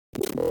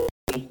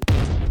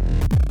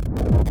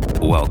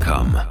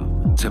Welcome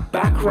to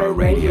Backrow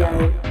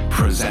Radio,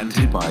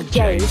 presented by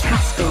James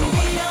Haskell.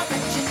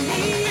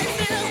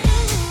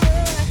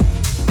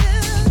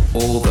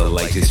 All the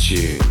latest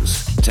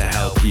tunes to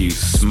help you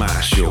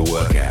smash your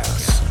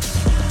workouts.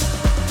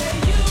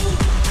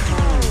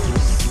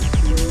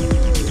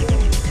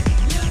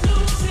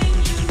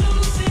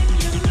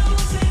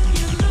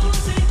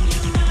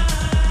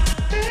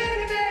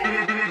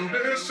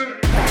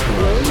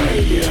 Backrow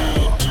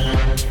Radio.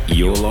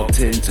 You're locked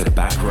into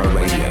Backrow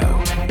Radio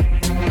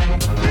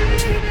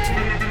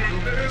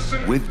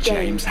with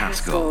James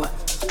Haskell.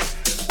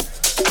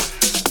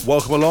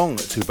 Welcome along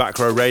to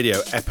Backrow Radio,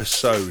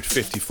 episode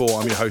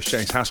 54. I'm your host,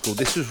 James Haskell.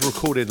 This was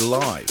recorded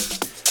live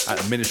at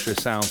the Ministry of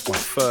Sound, my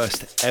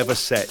first ever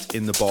set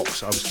in the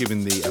box. I was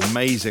given the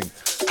amazing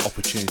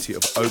opportunity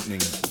of opening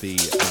the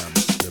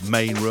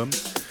main room.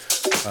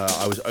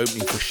 I was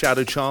opening for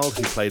Shadow Child,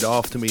 who played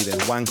after me, then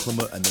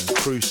Wanklemut, and then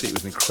Cruci. It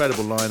was an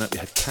incredible lineup. You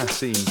had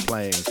Cassim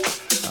playing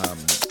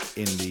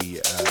in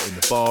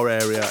the bar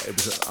area. It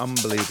was an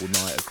unbelievable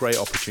night, a great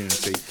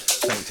opportunity.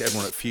 Thanks to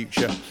everyone at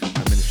Future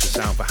and Ministry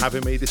of Sound for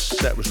having me. This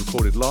set was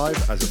recorded live,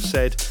 as I've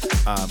said.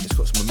 It's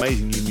got some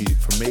amazing new music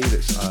from me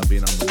that's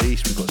being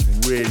unreleased. We've got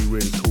some really,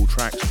 really cool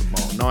tracks from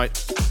Mark Knight,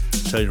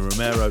 Tony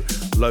Romera,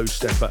 Low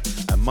Steppa,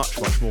 and much,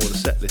 much more. The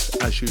set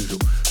list, as usual,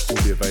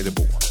 will be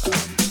available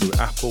through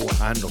Apple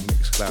and on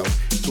Mixcloud.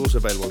 It's also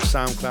available on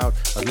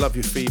SoundCloud. I'd love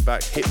your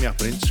feedback. Hit me up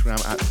on Instagram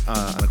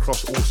and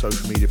across all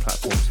social media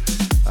platforms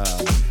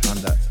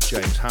under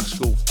James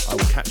Haskell. I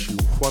will catch you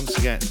once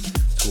again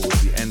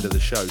towards the end of the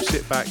show.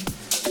 Sit back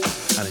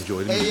and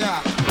enjoy the music.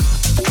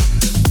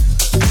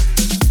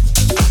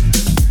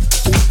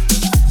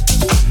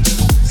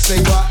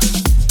 Say what?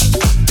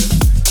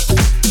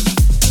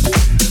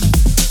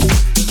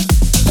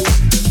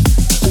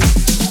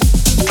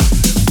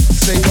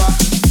 Say what?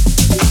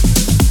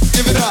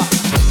 Give it up.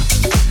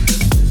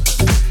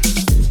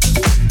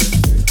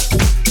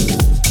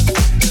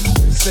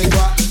 Say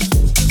what?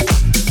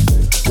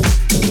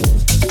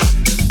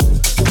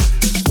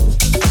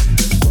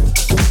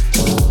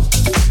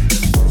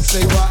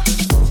 Say what?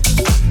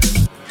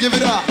 Give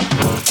it up.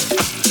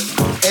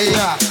 Hey,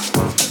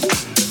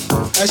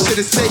 that shit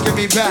is taking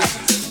me back.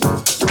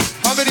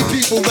 How many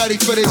people ready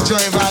for this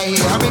joint right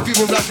here? How many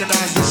people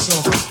recognize this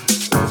song?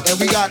 And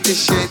we got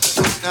this shit,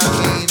 I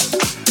mean,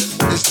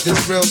 this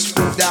real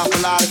smoothed out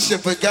melodic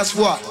shit, but guess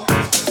what?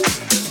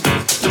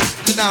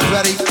 You're not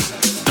ready.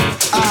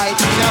 Alright,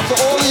 now for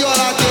all of y'all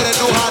out there that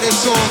know how this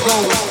song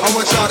goes, I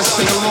want y'all to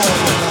sing along.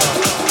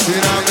 You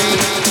know what I mean?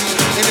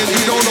 And if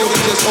you don't know,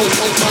 then just open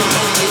your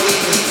mind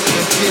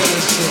and feel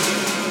this shit.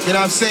 You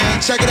know what I'm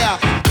saying? Check it out.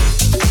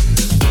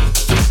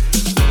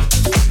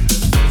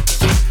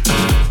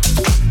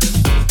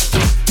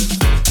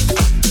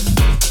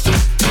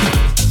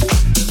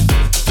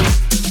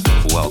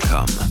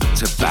 Welcome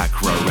to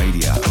Backrow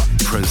Radio,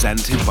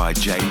 presented by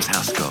James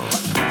Haskell.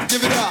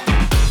 Give it up.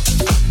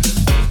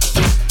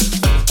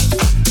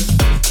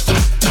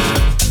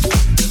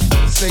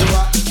 Say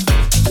what?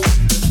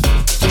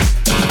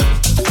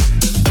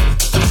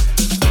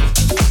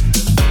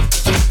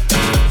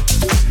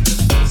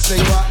 Say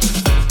what?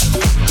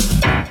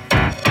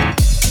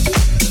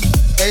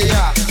 Hey,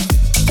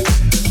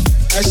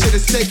 that shit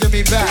is taking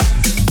me back.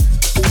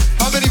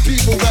 How many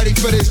people ready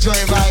for this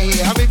joint right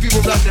here? How many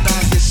people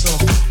recognize this song?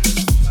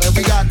 And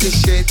we got this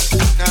shit,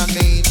 I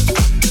mean,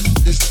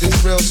 this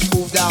real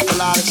smoothed out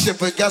melodic shit,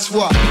 but guess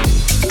what?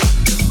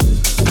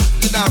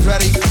 You're not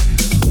ready.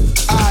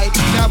 Alright,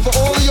 now for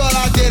all of y'all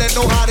out there that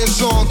know how this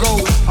song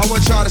goes, I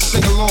want y'all to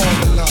sing along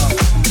with love.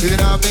 You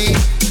know what I mean?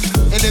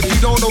 And if you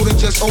don't know, then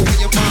just open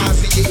your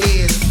minds and your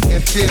ears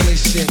and feel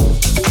this shit.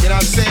 You know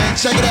what I'm saying?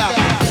 Check it out.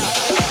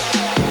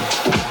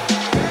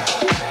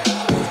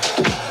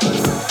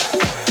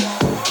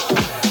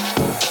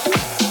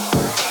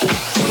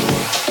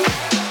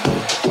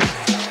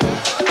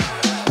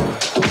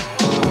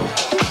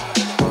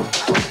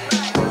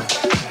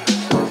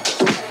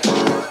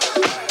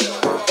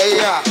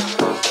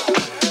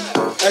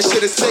 That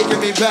shit is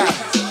taking me back.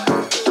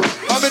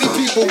 How many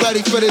people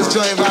ready for this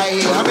joint right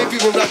here? How many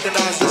people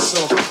recognize this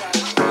song?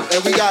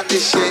 And we got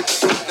this shit,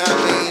 I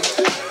mean,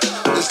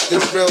 this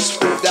real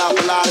smoothed out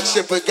melodic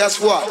shit, but guess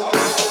what?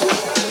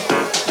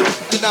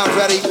 You're not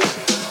ready.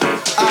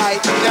 Alright,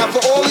 now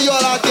for all of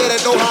y'all out there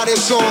that know how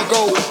this song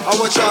goes, I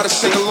want y'all to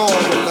sing along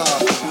with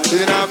love.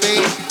 You know what I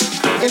mean?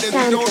 The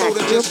soundtrack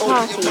to your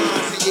parties,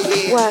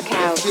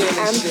 workouts,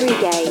 and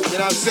pre-game. You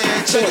know what I'm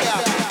saying? Check it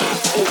out.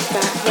 It's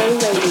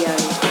Backrow Radio.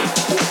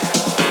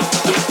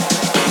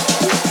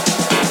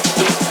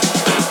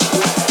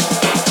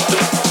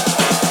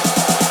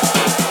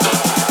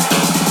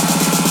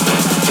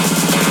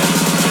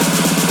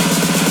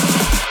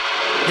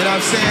 You know what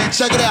I'm saying?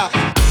 Check it out.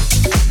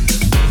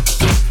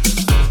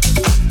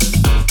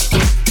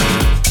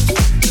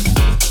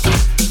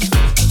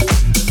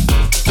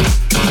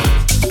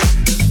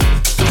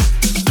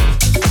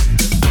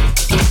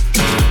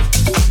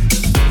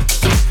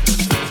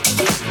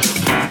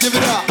 Give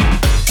it up.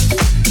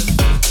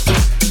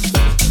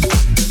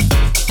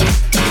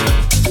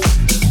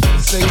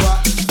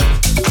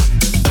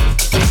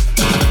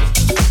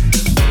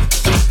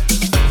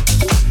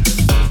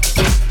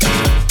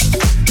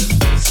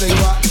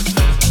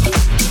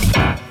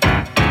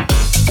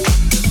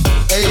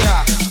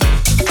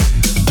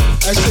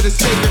 That shit is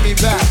taking me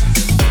back.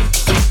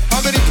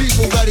 How many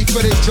people ready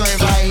for this joint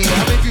right here?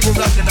 How many people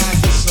recognize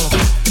this song?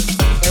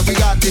 And we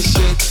got this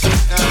shit,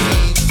 I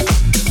mean,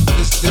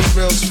 this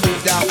real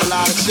smoothed out a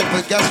lot of shit,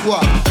 but guess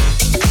what?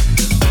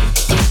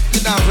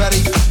 You're not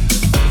ready.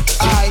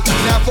 Alright,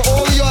 now for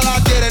all of y'all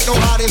out there that know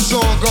how this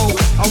song go,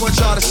 I want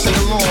y'all to sing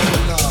along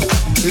with love.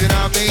 You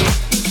know what I mean?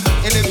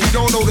 And if you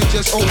don't know, then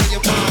just open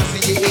your minds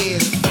and your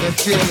ears and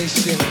feel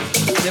this shit.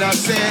 You know what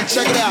I'm saying?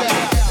 Check it out.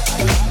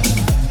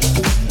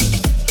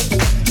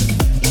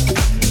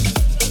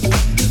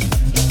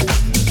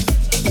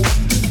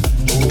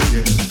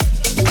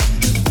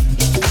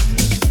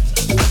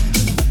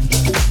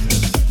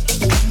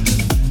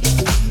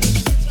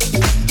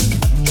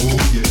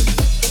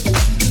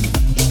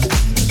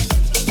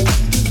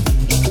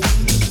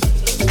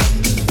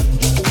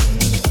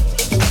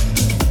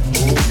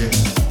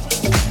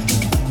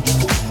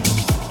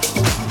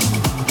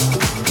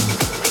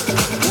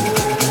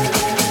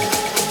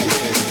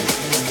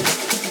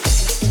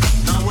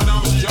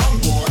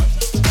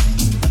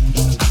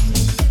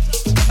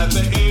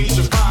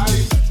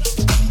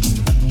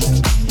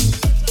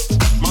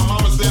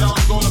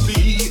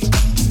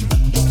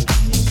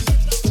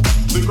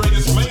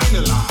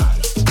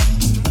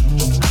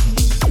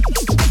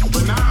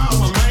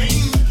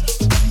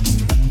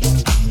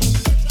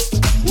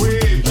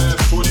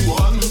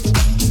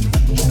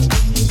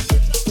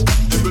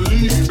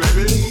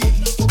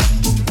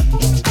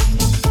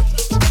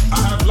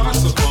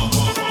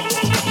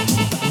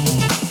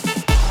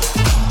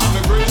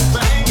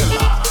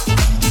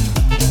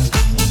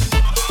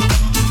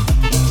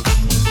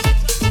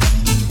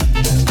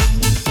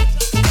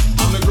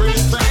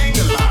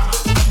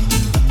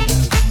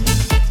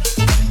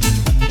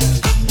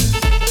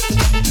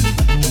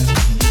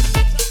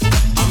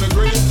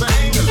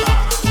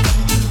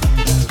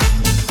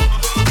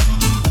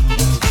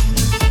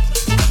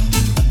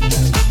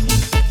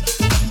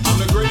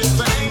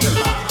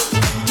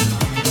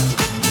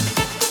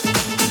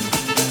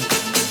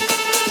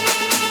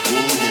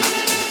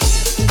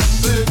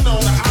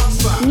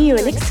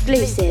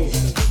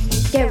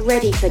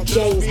 For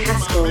James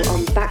Haskell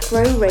on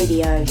Backrow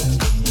Radio.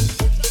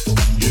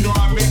 You know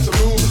I make the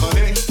moon,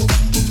 honey.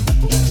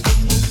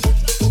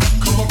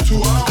 Come up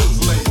 2 hours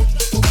late.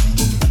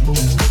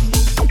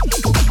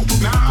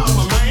 Now I'm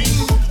a man.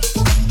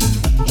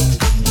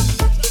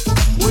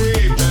 Way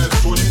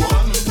past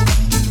 21.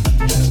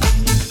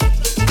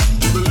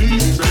 You believe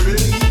me, baby?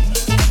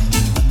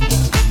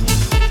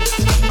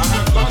 I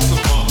have lots of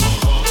fun.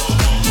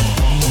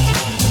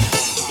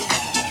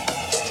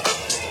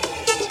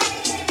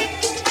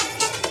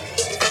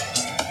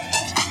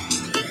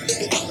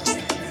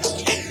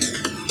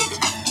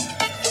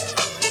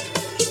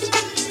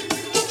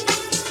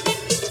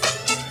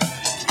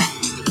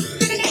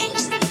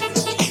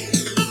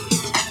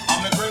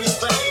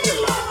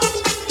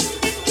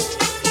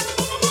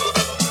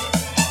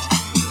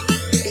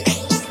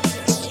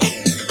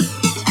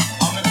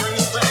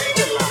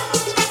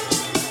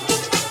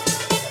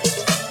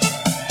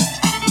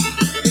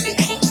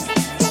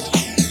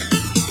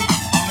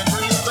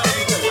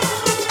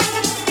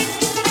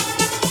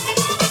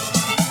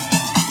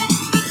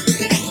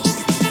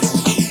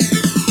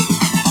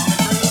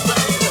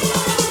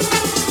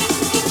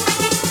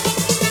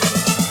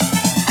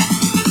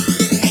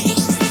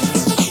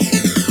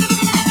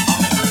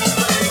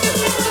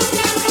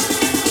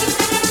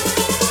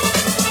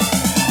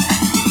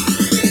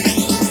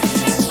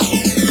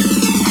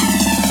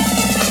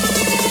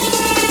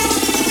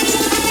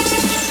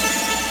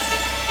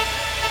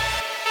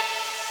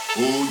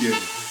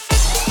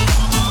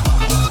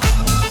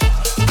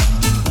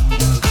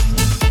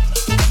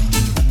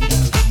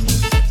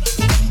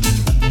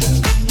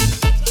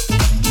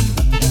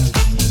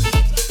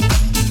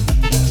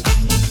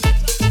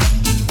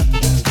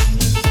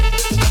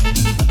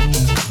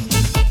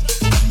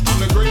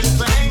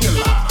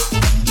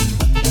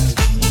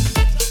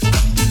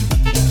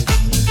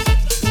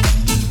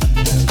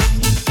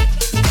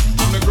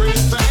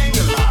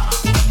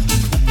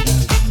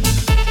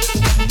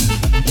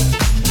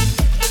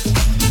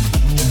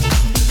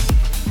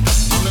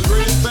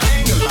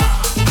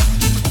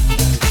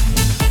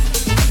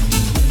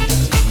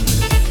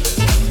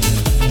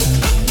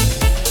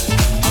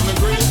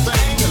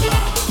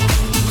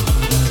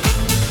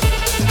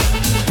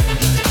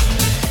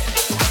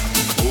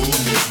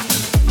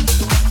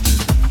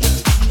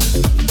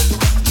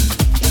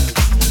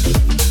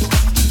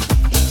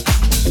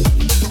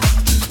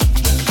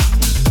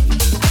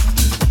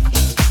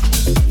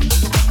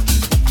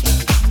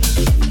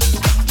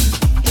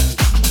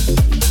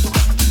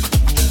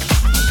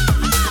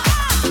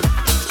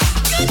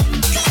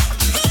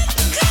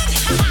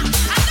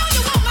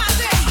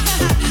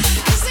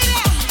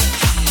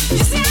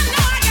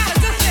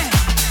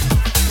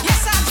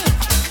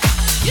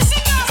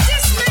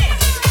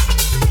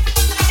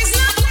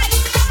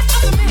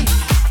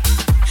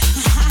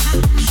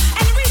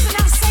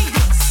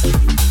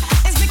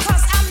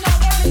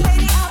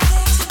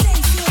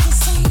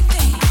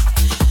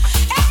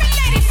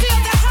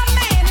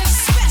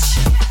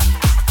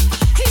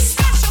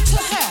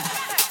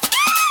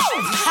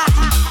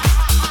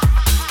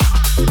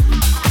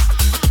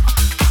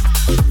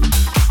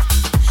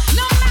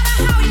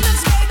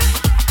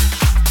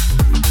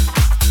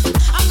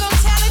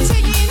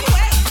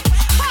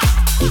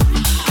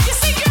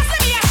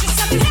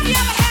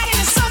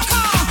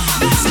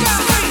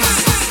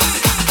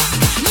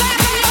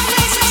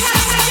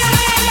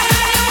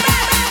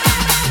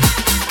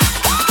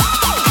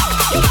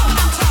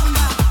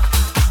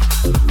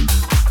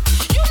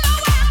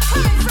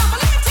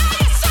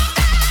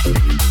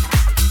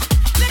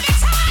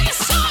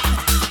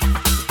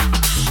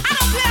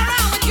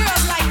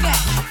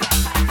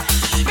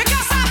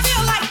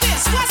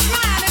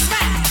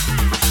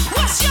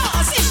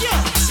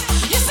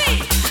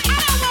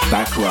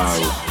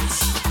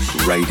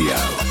 Backrow Radio.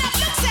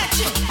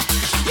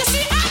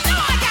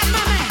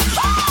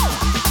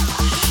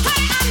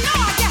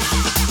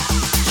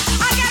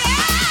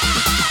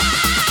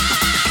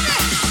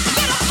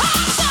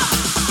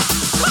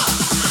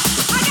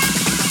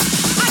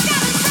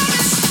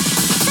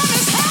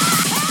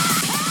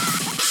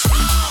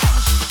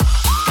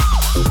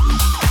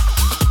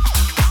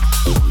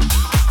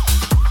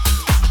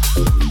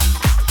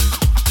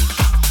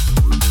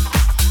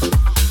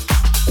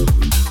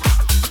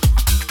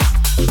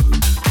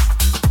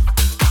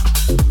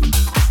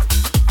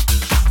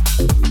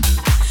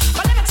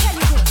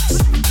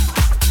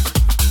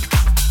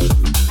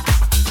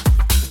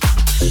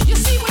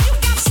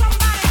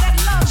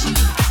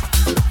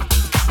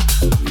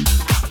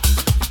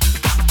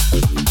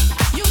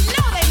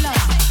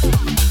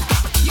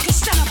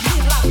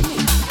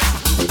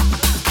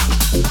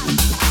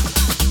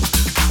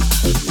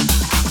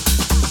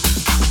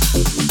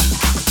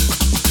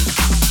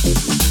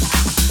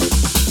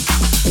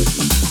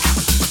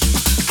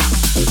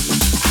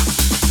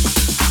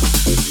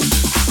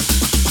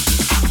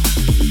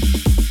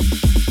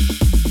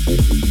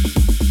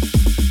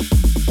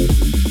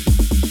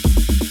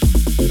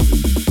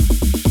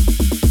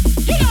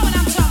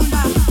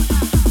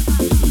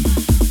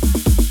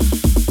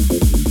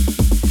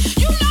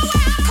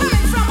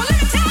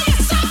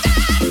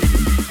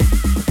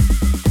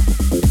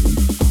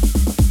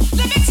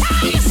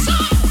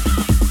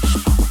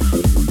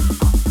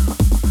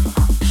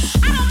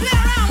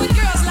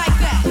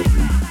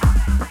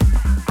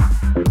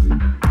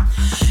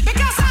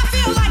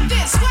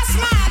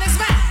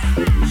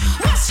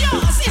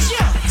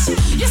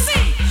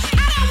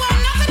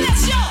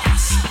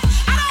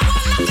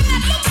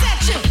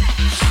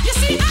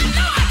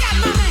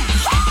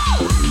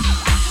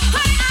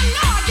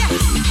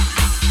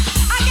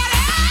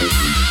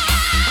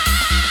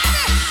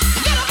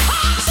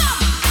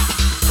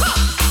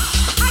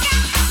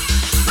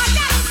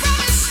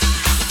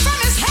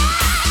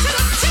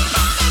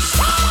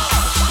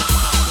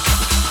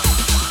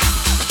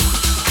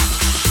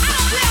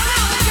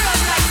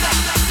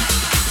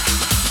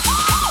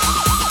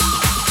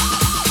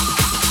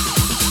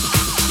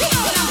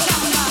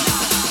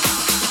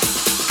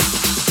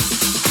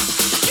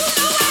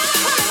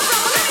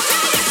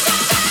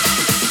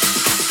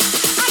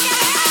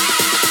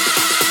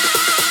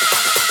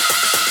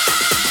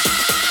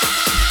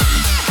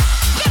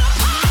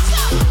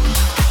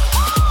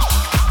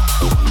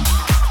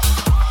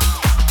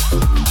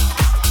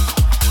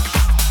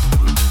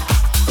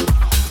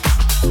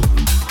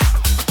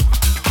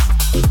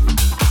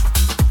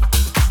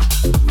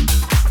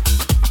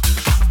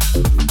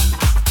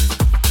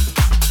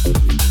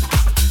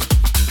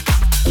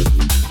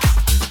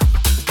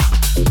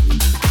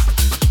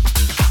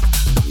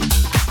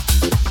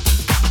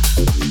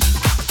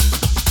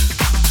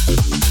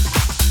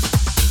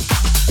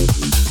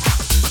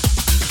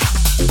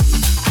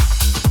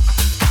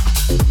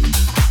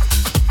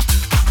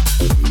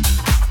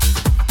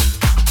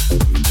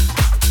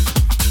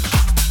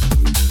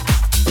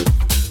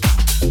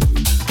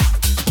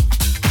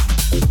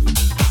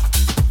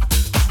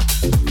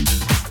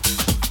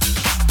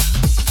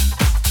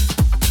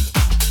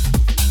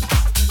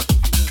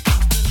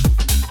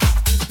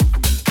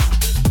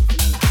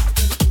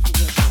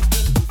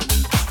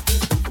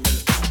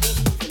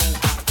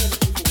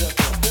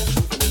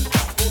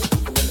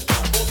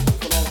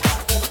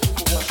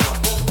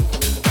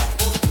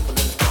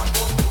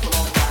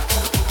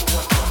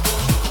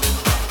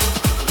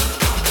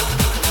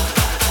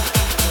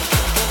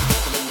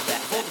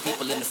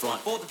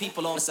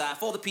 side,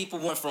 for the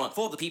people in front,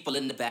 for the people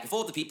in the back,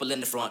 for the people in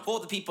the front, for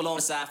the people on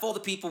the side, for the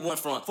people in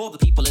front, for the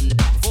people in the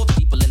back, for the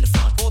people in the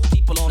front, for the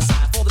people on the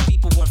side, for the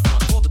people in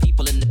front, for the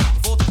people in the back,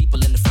 for the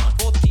people in the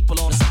front, for the people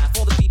on the side,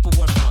 for the people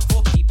in front,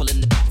 for the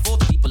people in the back,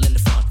 for the people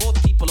in the front, for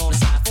the people on the side, for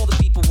the people in front, for the people in the back, for the people in the front, for the people on the side, for the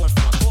people in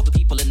front, for the people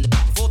in the back,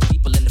 for the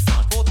people in the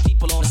front, for the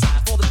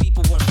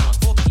people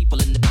on the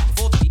side, for the people in front, for the people in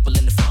the back, for the people in the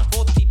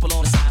front, for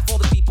the people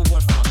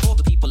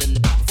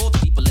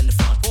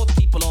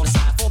on the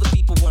side, for the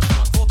people in front, for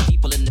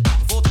the people in the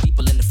back, for the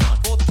people in the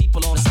front, for the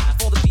people on the side,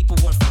 for the people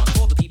in front,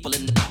 for the people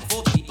in the back,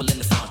 for the people in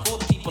the front, for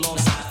the people on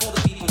the side, for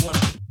the people in the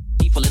front,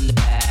 people in the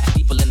back,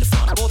 people in the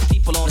front, for the people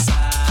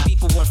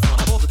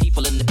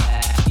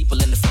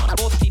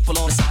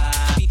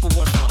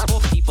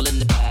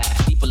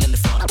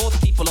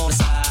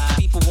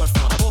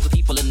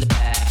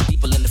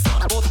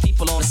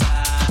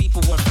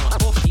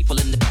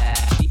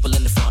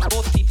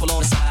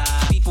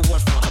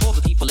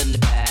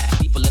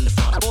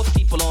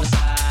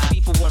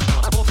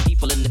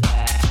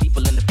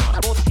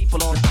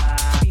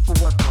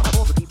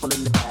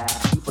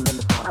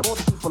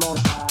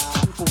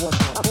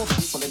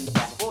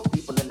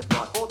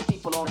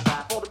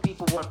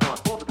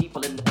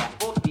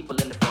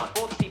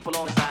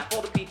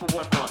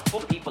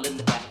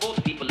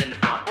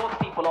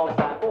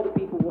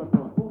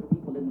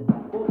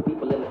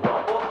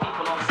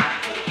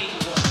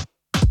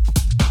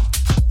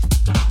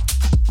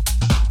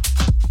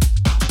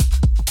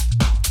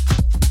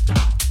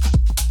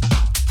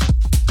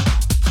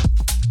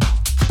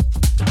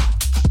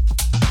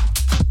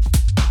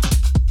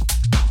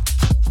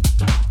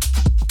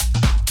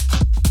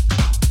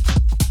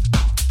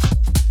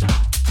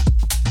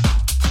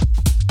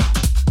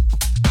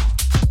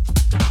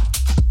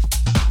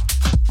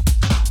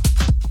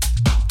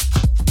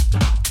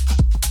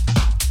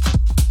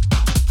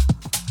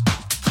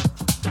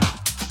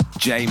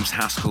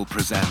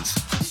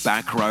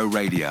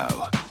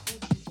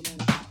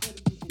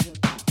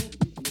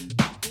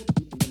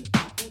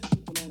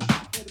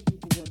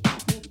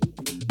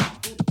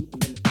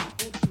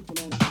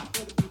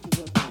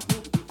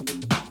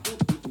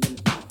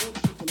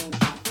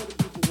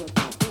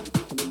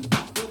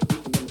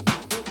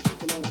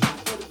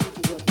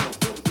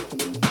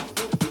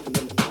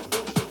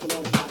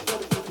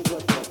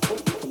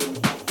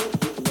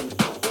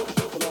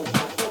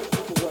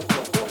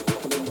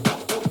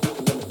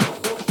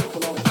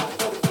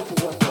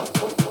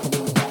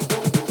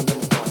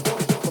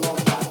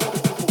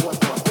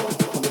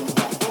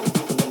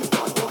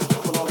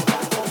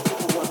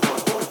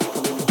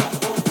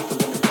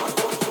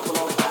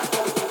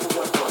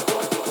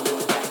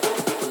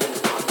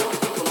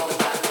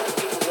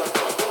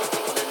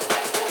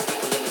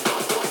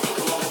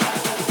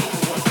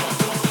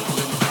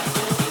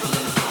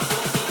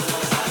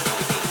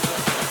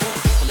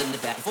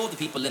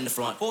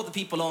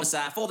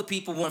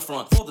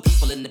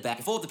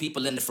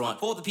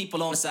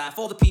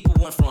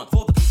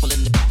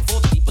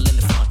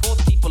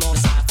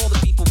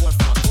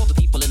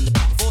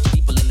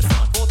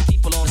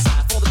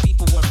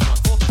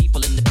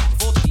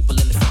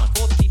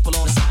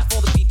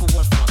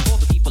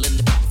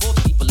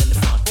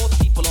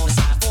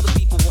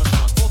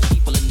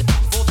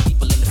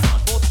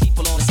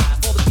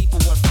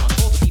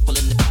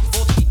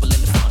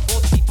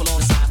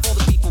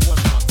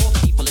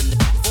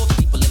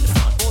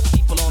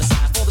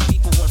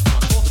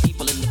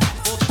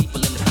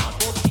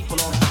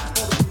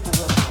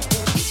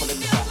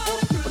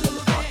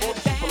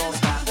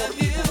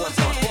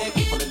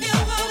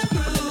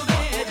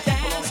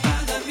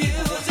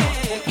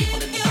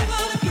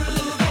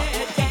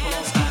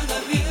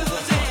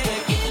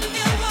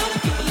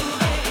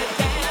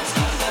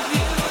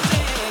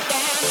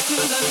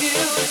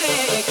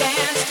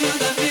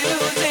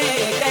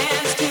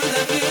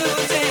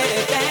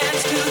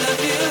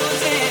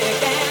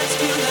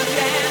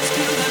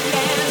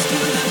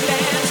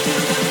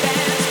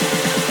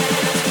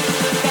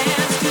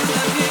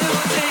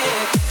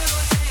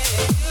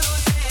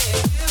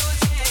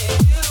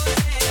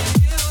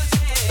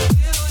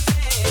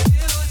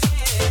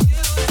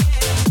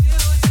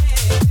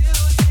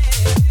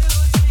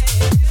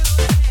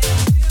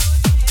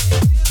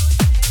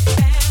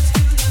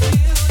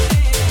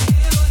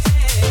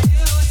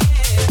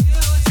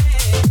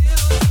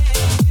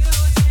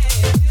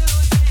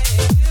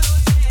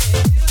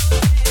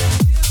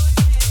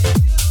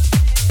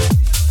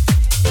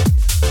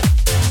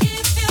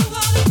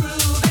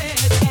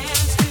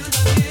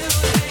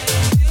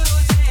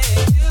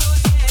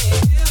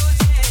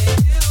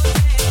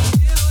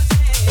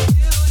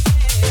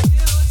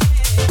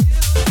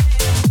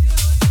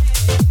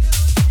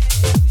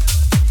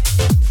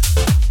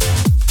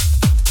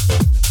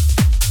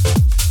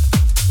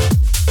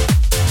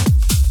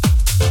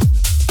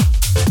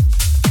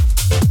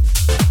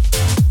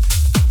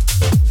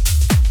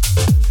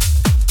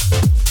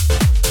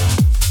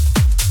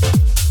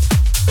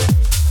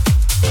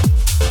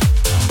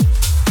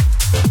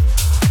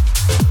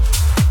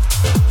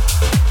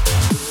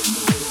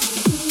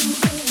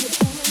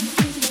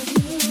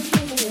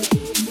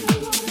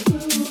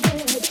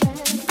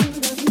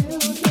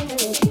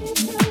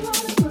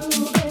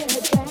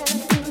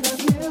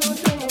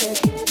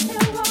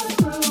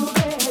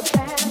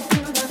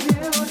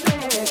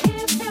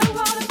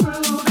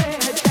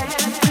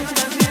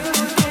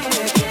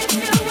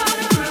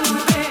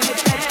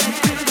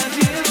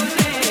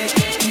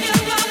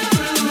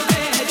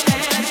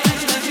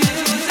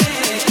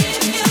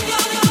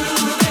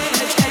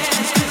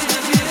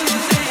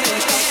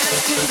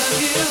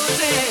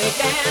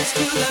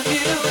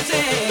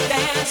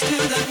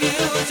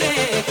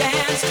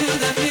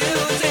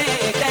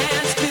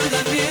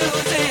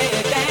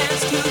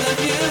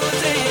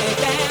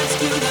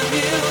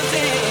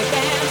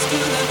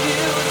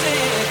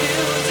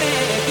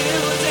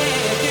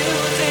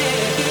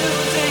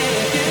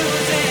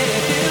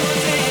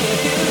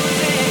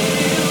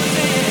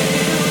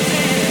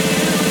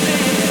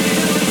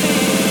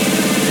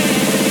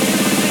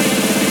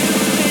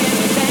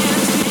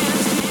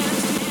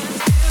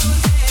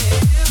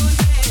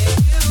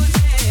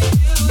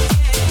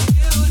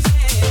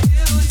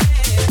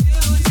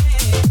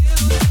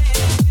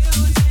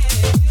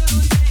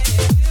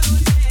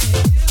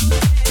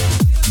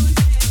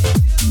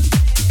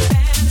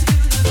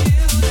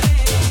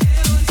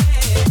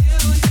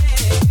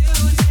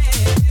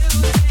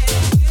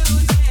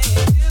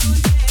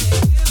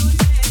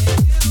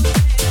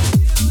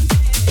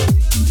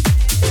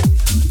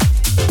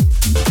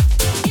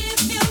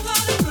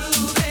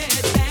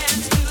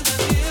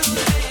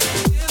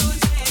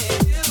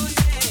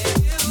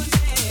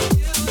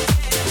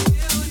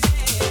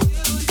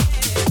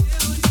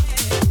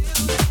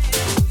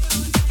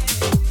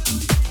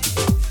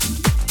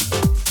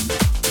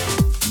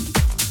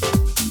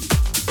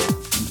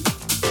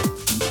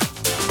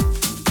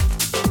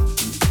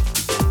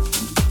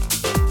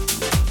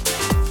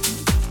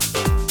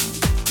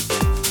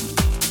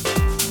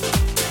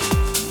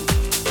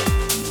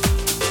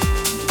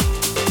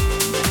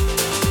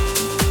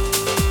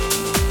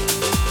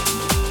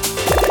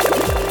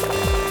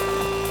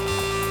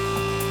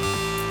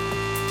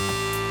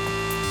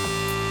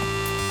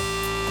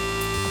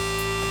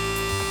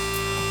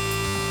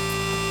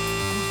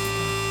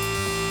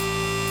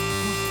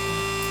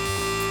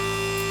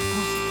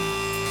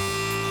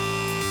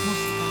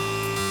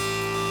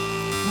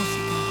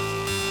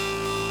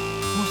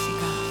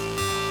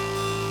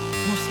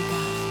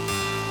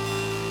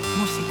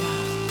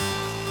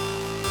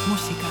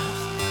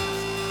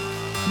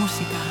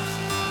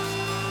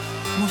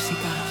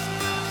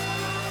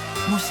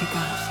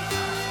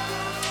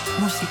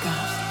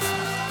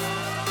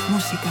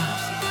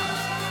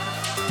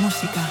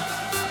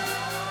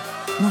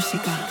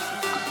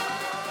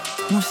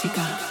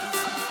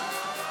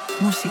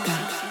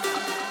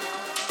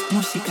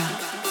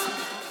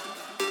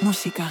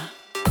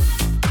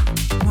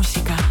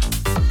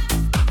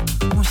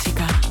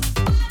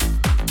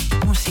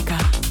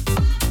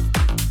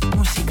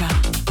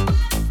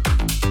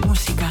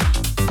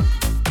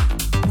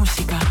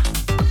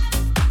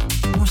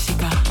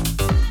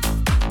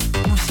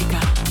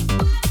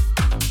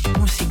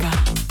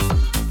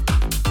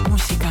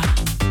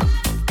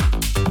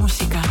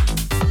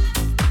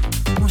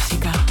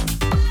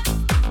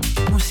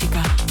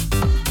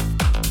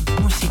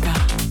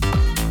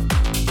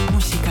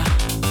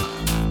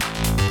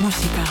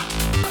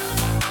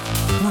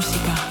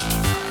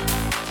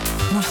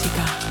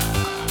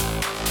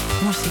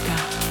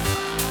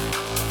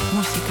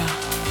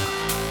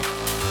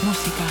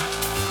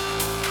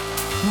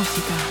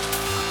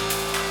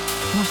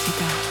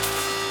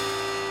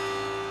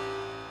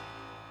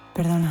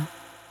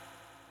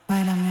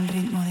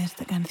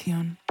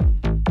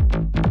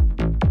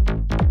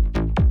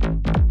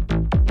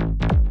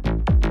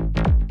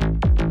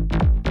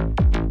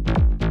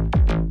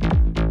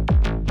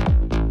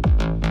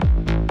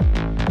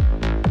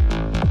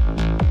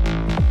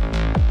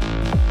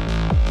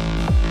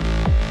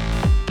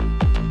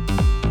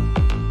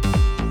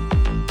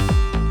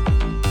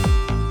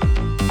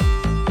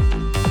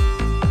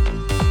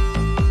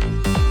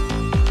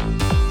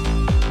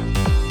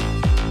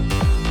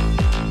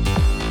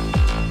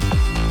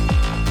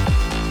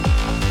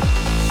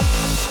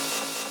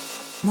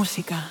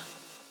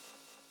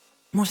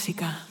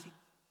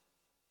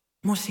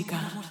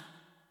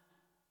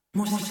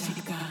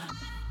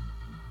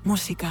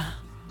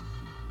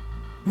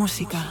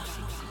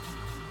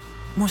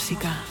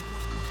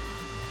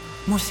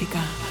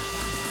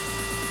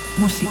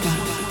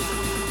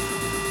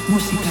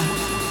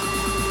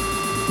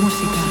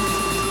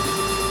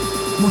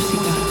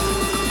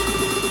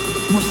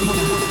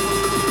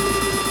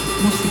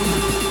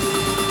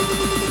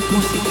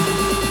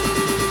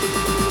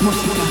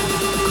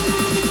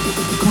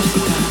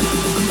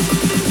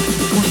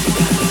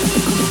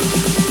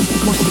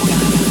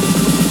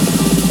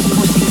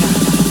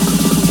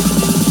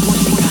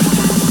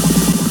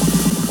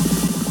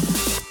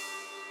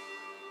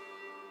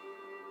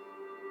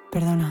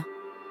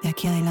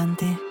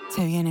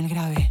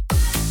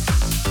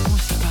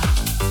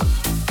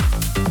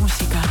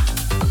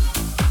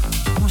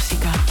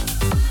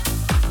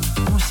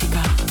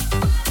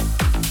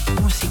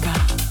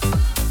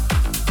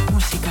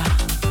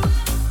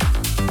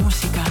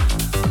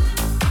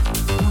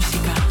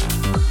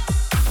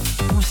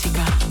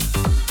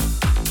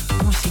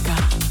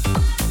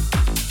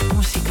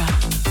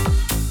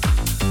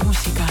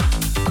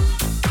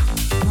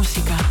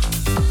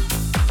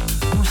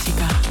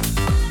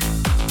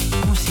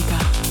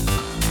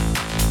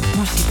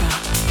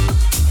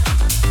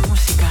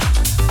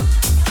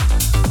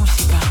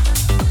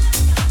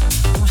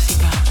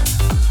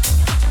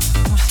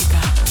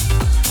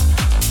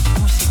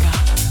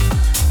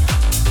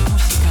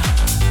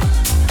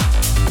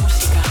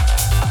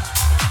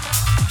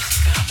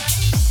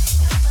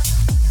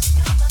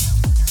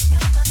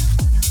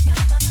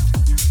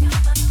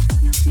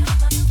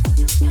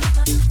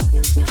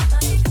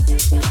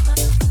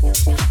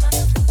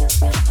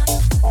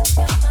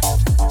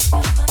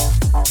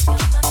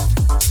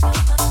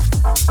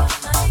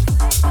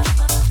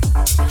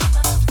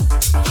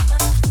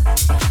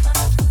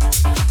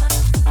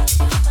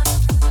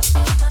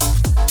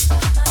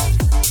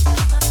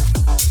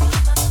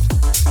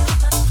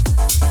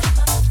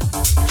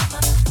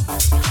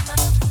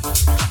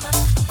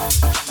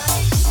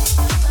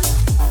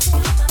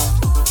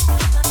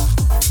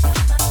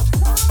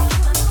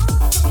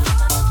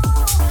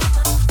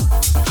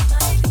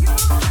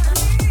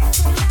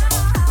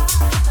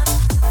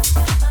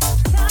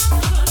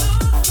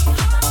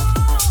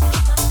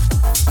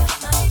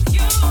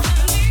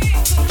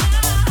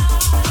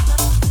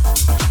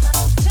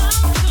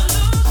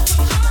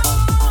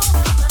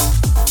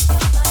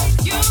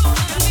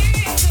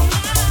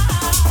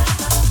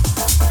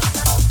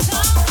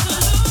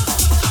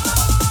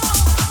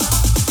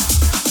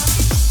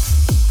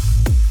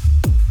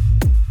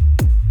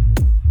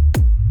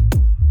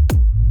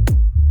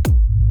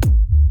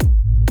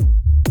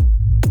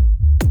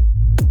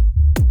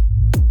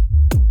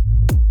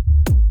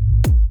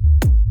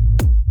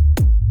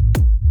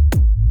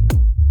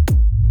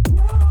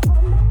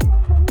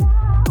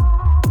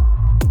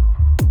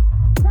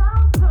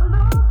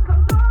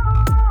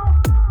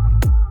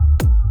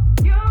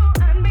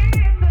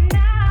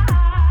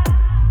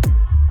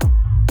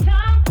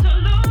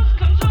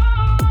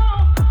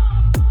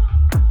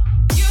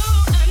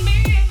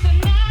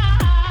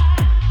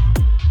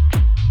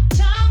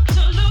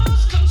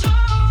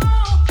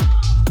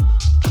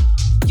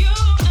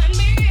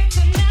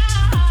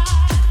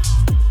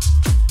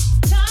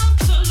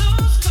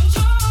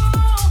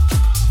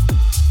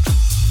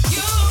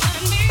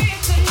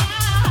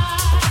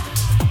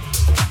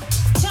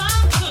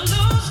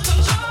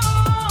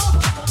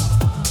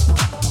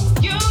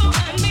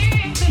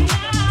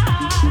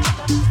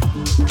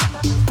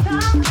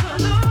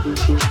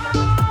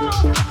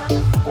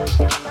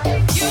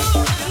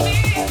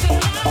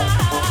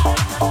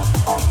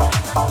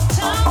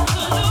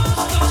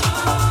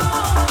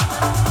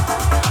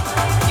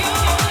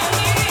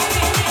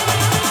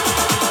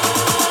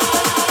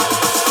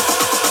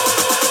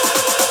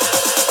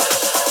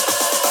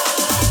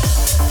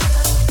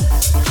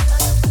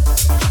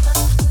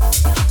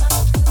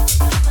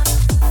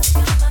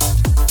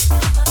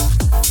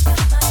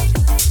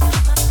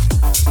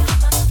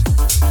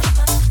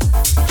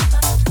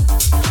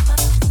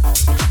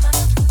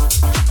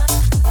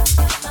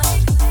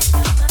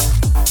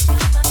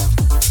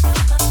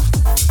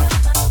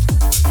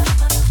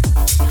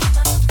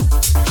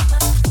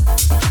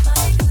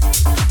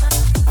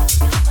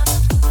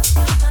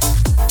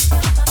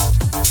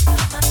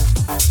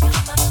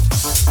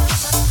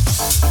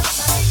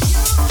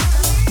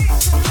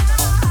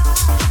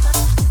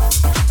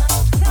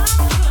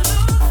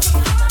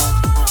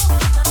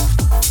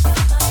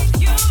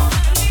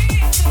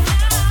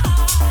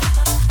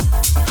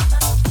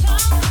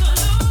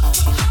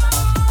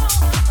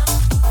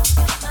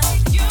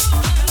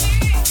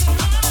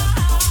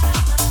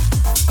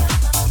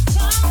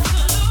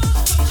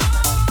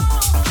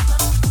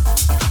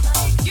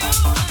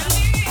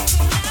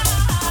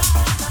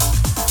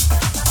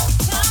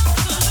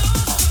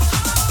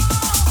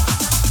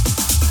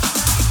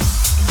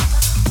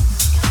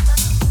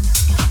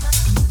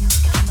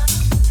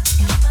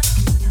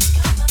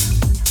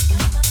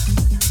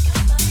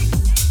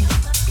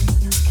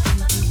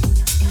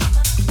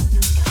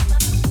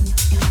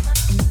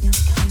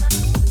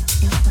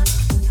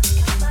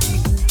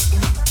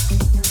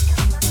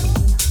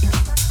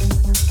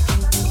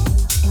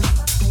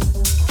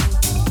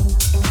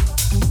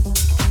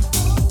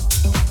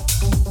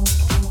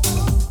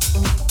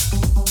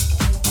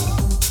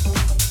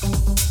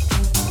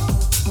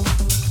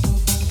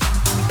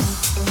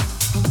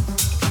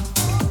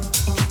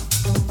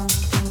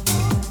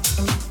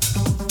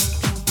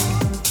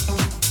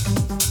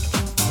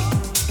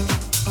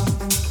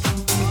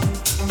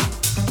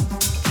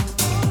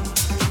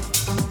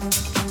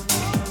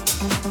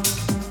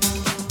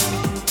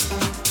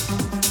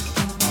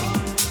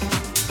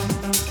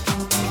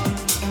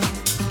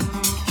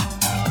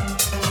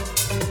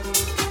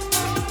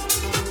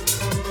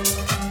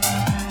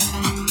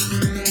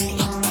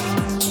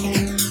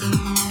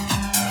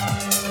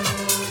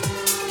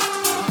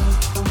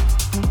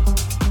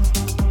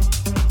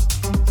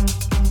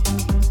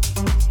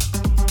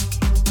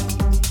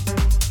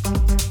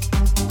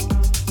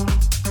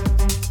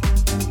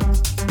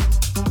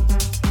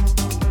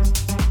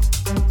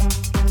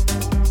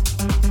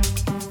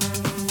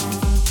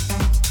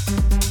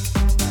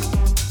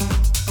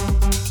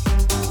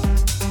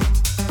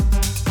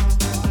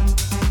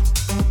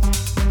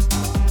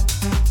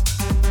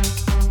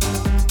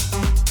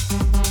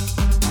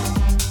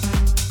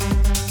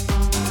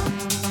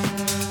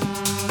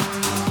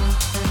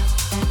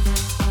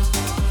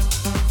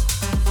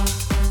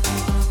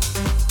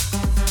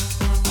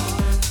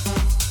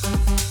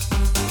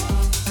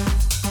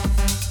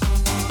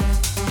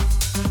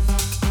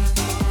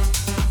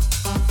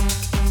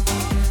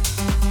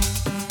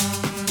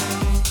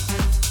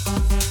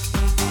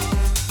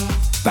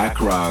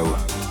Backrow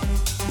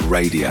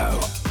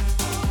Radio.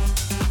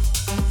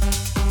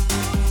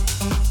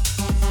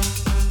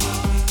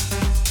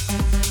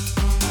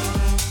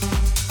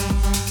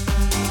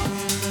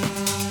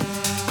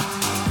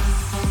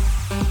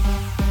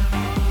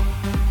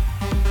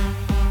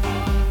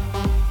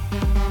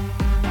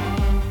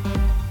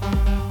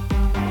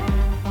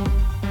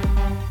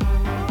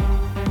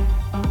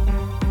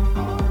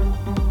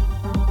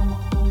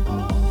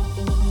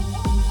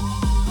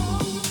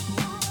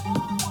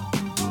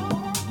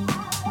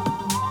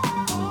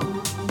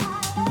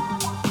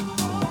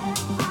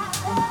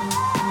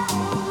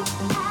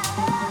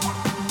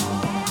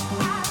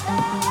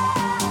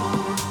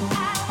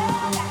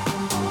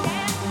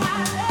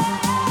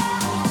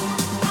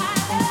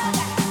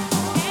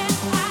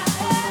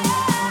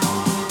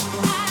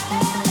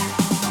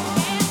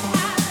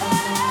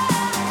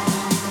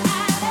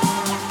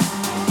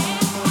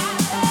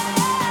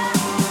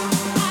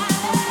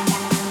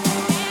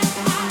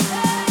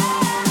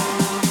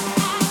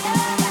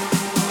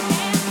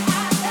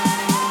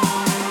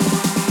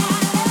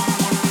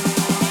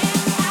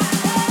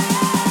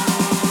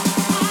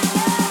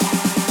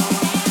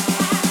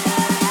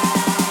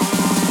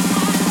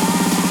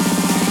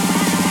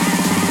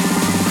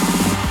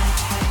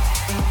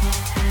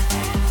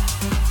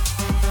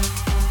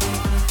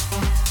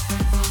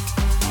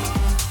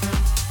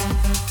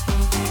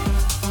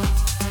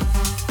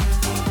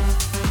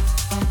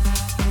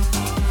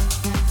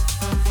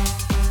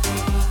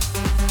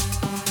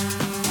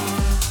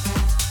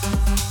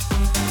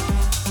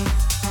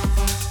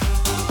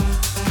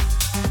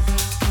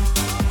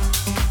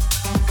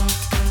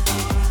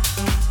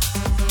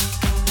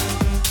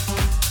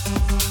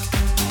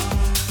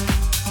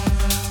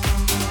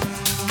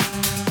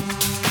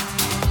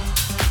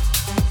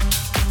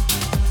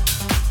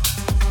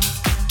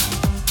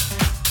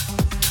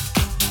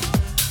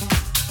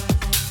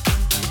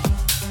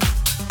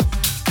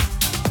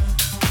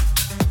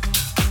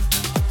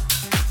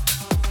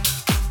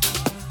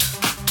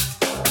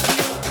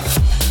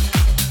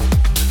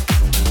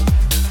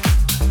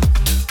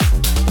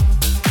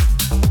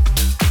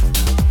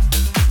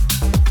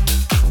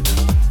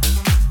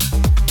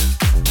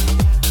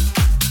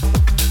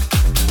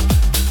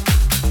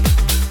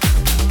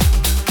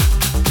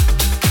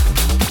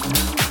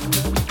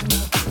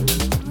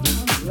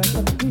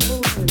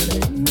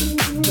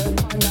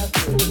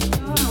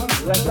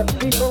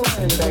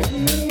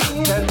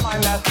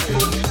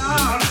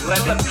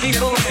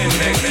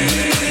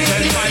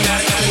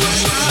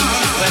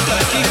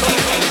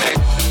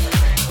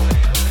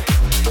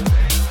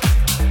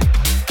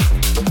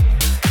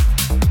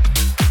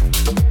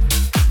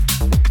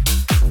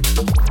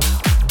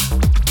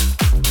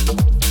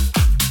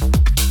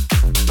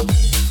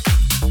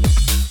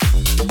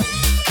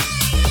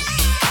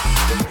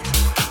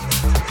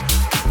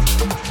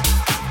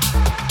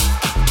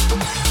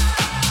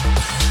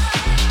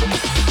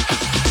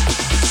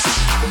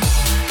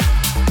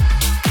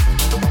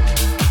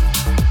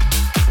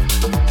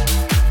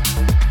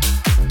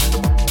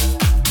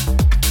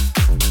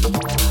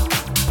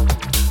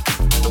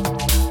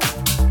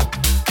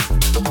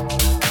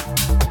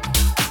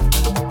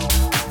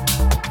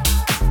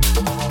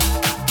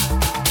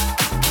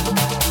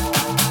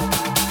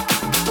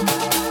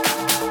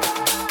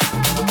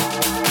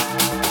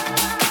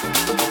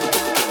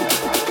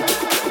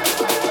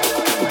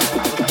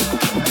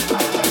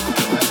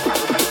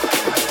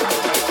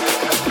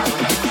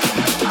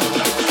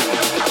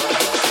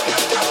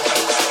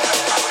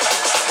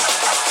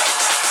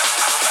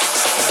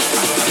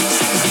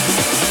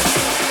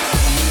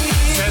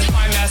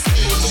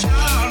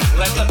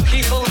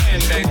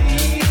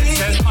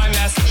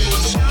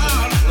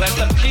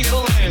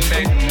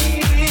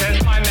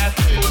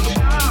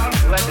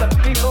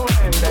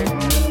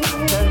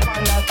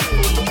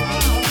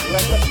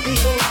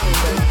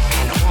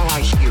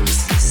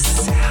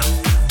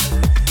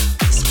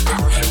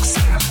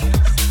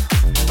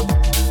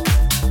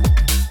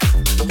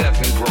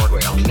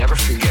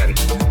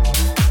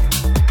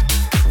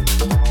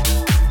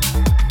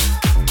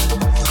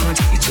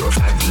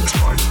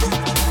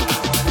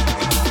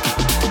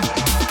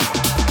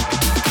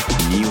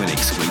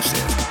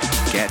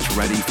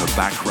 ready for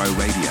Backrow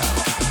Radio.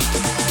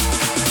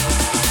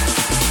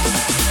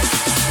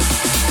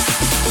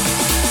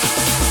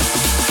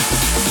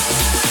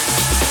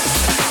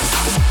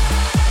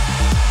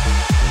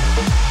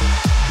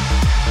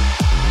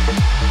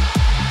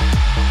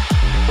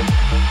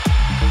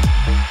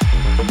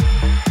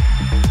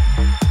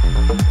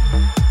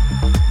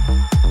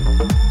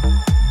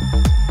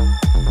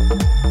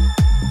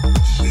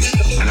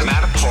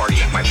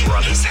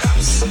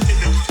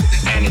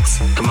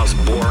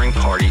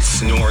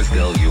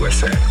 Snoresville,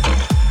 USA.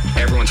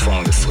 Everyone's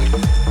falling asleep.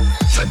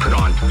 So I put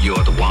on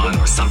You're the One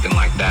or something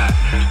like that.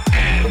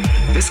 And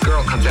this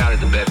girl comes out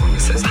of the bedroom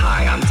and says,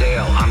 "Hi, I'm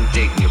Dale. I'm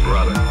dating your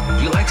brother.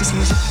 Do you like this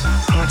music?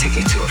 I want to take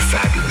you to a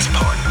fabulous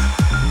party."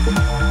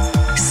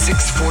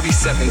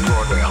 647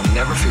 Broadway. I'll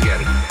never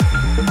forget it.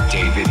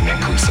 David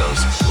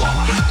Mancuso's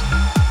loft.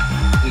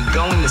 We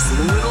go in this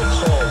little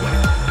hallway.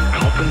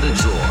 I open the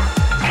door.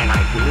 And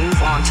I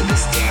move on to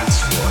this dance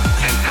floor.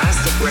 And as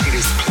the record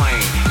is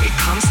playing, it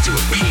comes to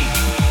a peak.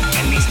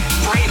 And these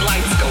bright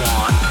lights go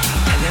on.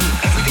 And then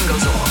everything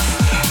goes off.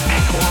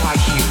 And all I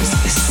hear is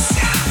this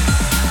sound.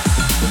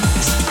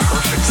 This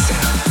perfect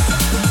sound.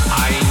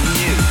 I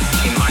knew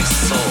in my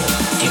soul,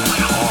 in my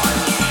heart,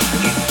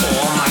 in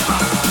all my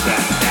heart,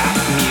 that that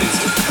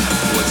music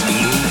was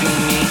moving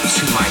me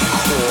to my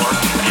core.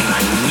 And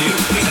I knew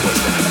it was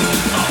going to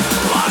move a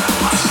lot of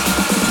us.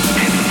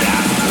 And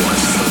that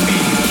was for me.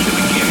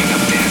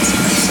 Of dance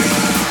music.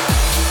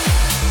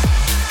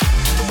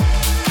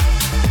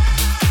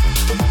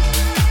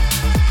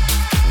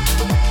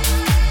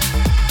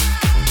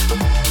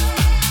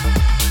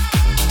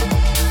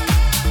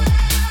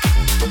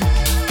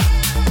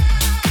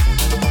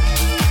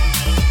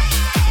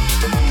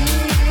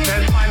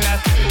 Says my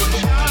message.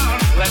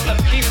 Let the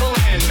people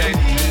in,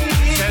 baby.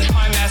 Says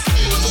my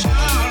message.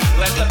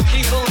 Let the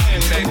people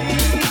in, baby.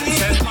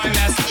 Says my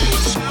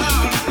message.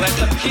 Let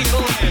the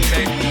people in,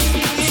 baby.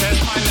 Says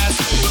my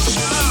message.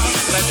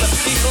 Let the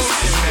people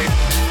in, baby.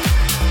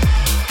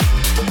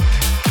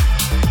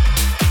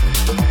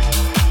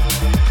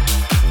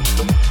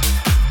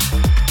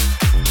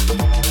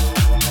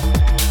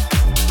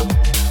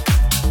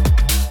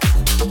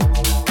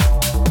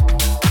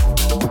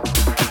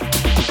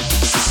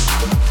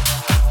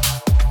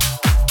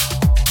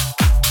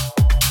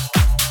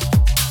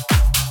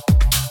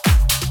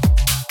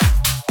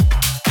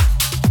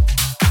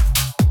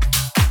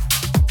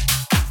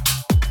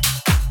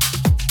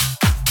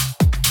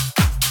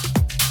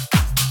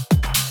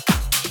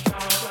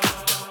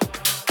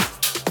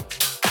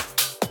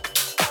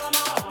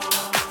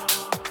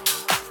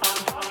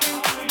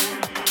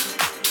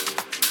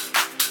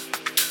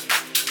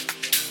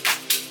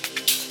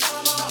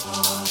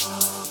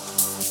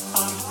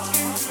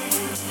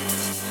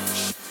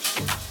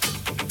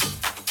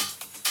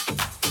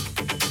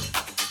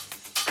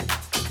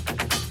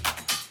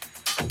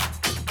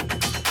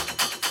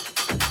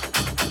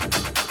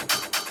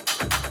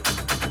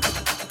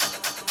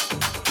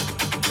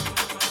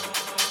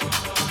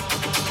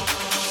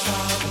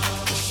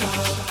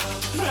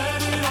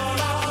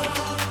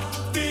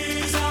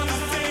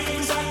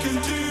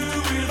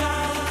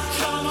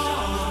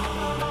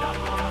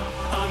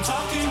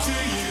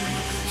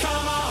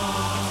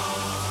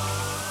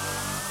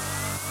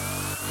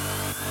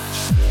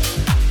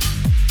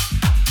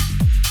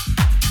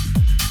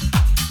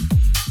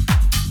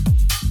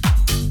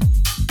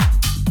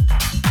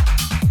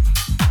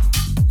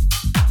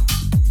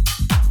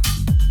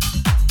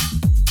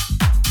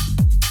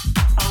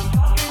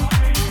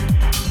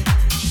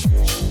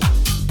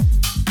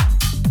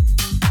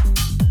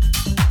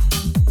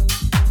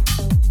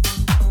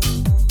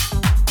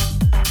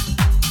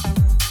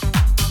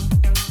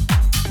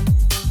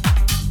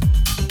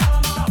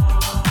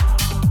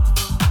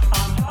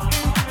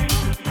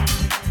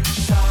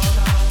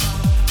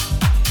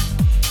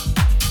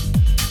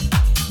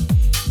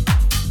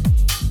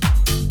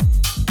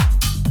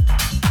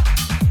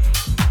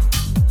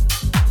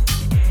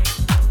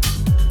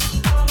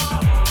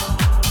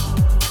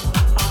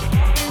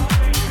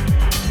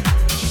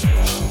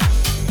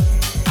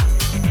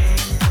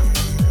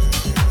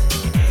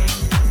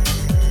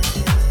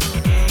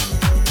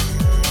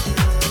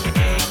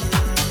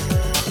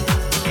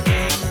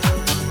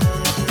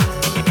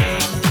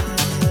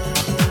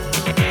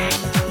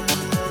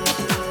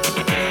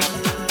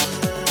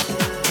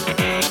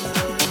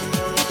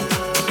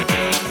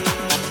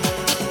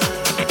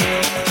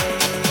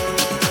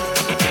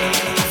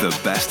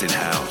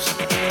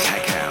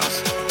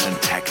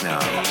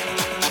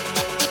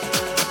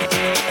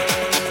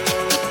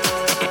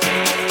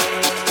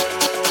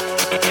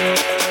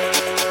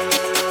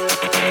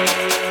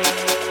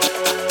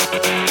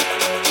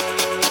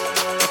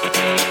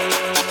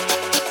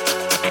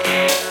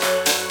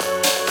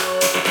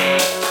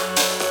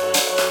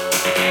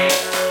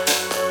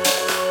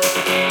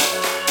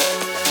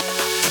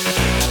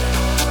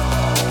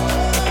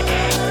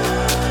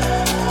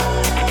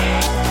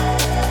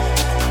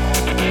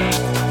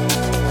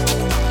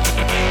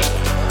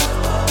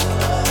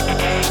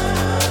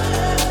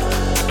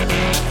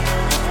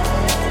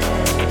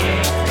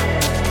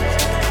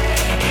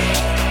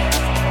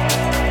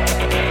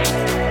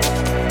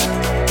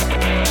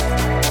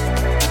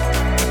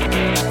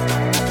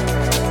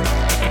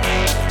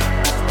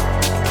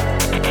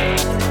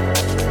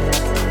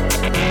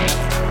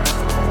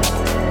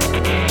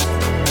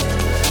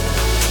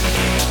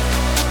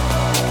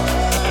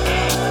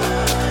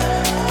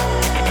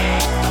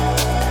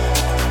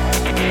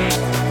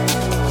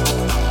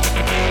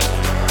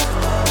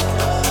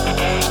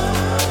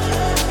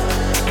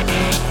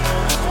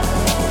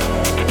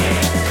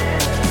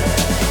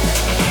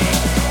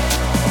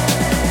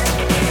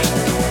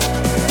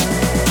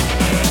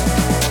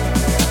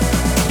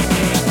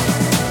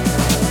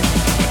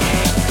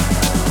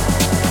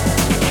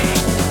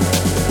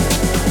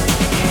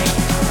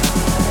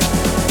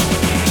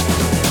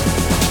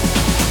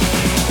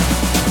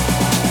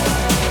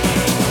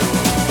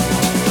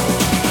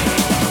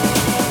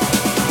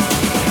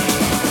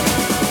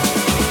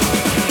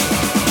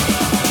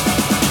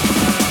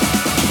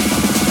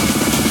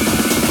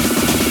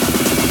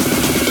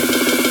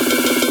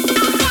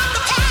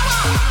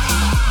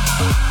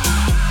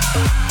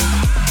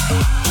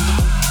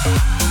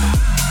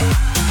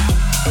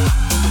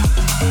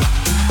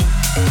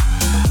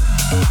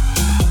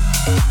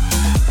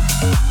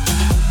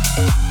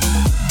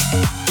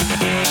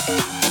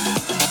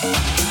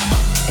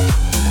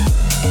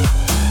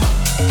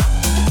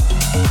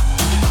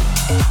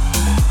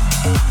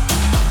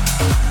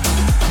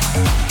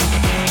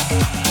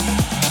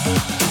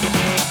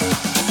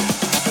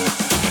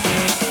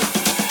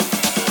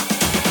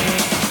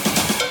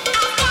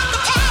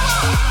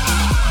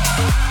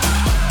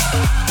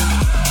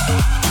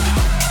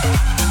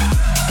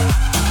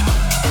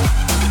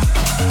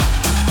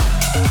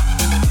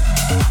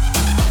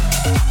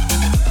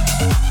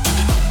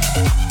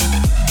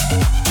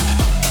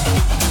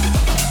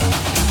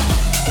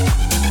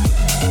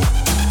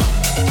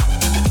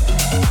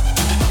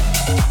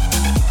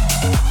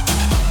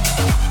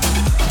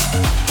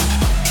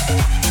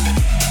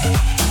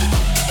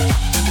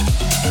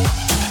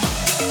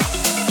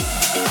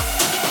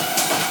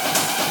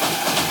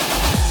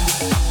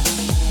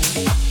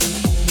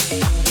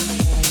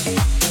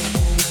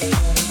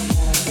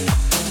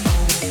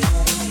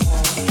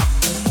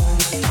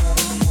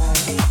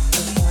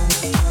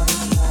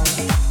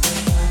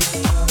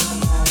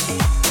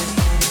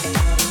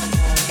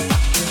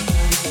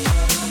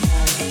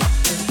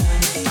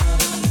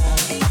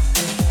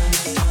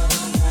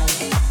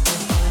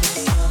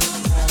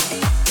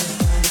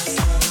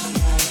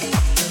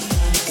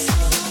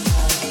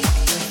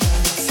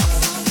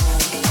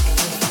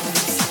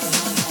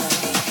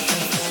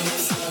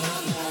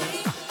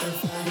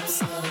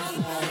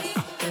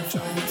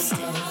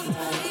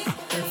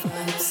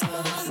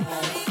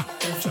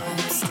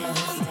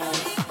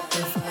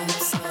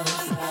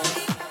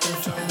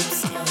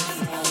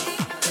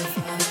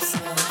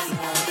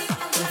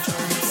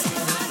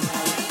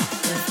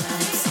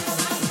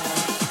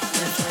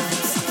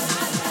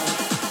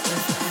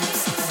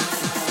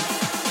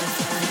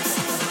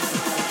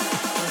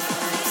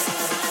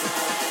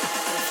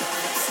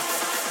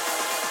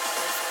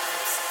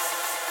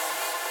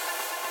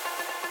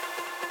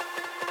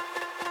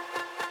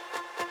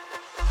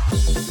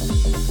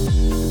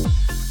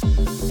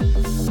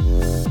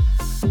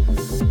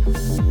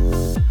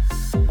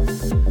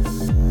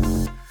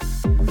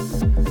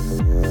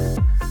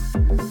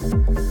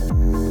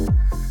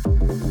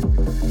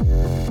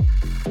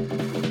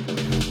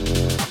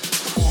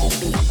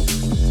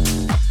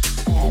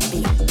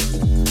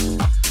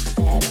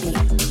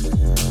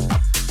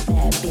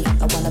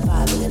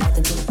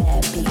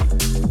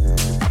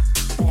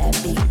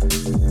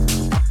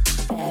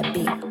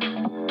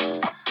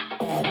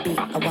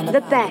 The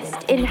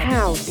best in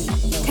house,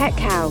 tech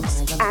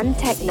house, and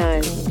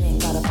techno.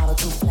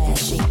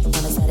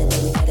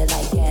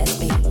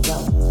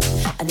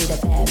 I need a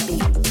bad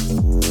beat,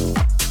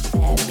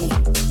 bad beat,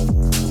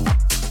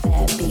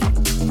 bad beat,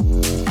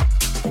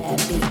 bad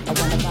beat. I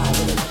wanna vibe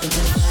with it.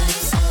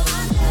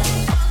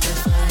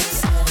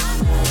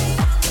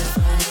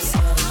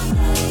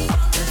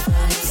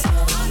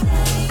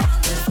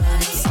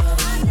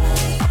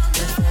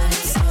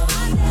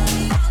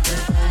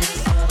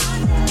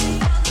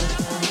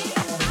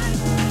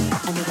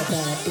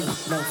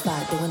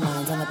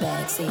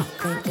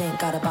 Clink, clink,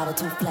 got a bottle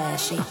too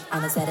flashy.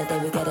 On a Saturday,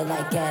 we get it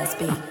like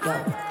Gatsby, yo.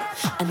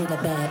 I need a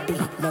bad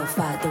beat, no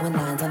fight, doing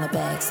lines on the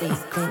backseat.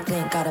 Clink,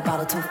 clink, got a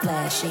bottle too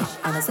flashy.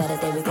 On a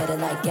Saturday, we get it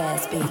like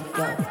Gatsby,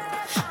 yo.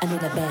 I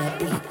need a bad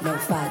beat, no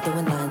fight,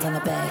 doing lines on the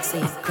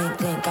backseat. Clink,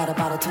 clink, got a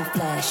bottle too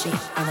flashy.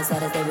 On a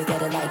Saturday, we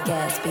get it like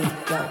Gatsby,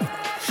 yo.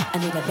 I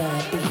need a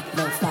bad beat,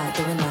 no fight,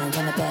 doing lines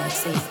on the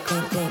backseat.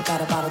 Clink, clink,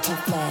 got a bottle too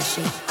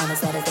flashy. On a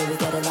Saturday, we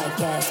get it like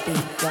Gatsby,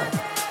 yo.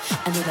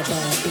 I need a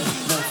bad beat,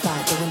 no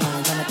fight, doing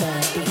lines on the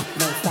bad beat,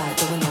 no fight,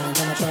 doing lines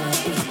on the bad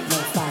beat, no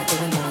fight,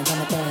 doing lines on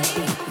the bad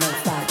beat, no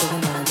fight,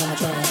 doing lines on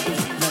the bad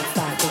beat, no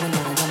fight, doing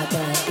lines on the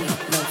bad beat,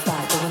 no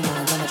fight, doing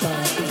lines on the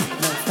bad beat,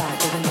 no fight,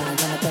 doing lines on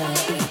the bad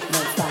beat, no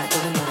fight,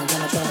 doing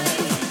lines on the bad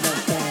beat, no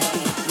bad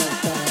beat, no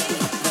bad beat, no bad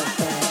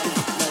beat,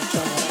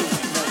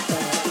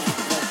 no bad beat, no bad beat, no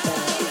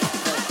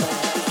bad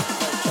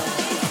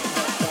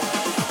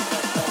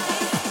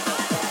beat.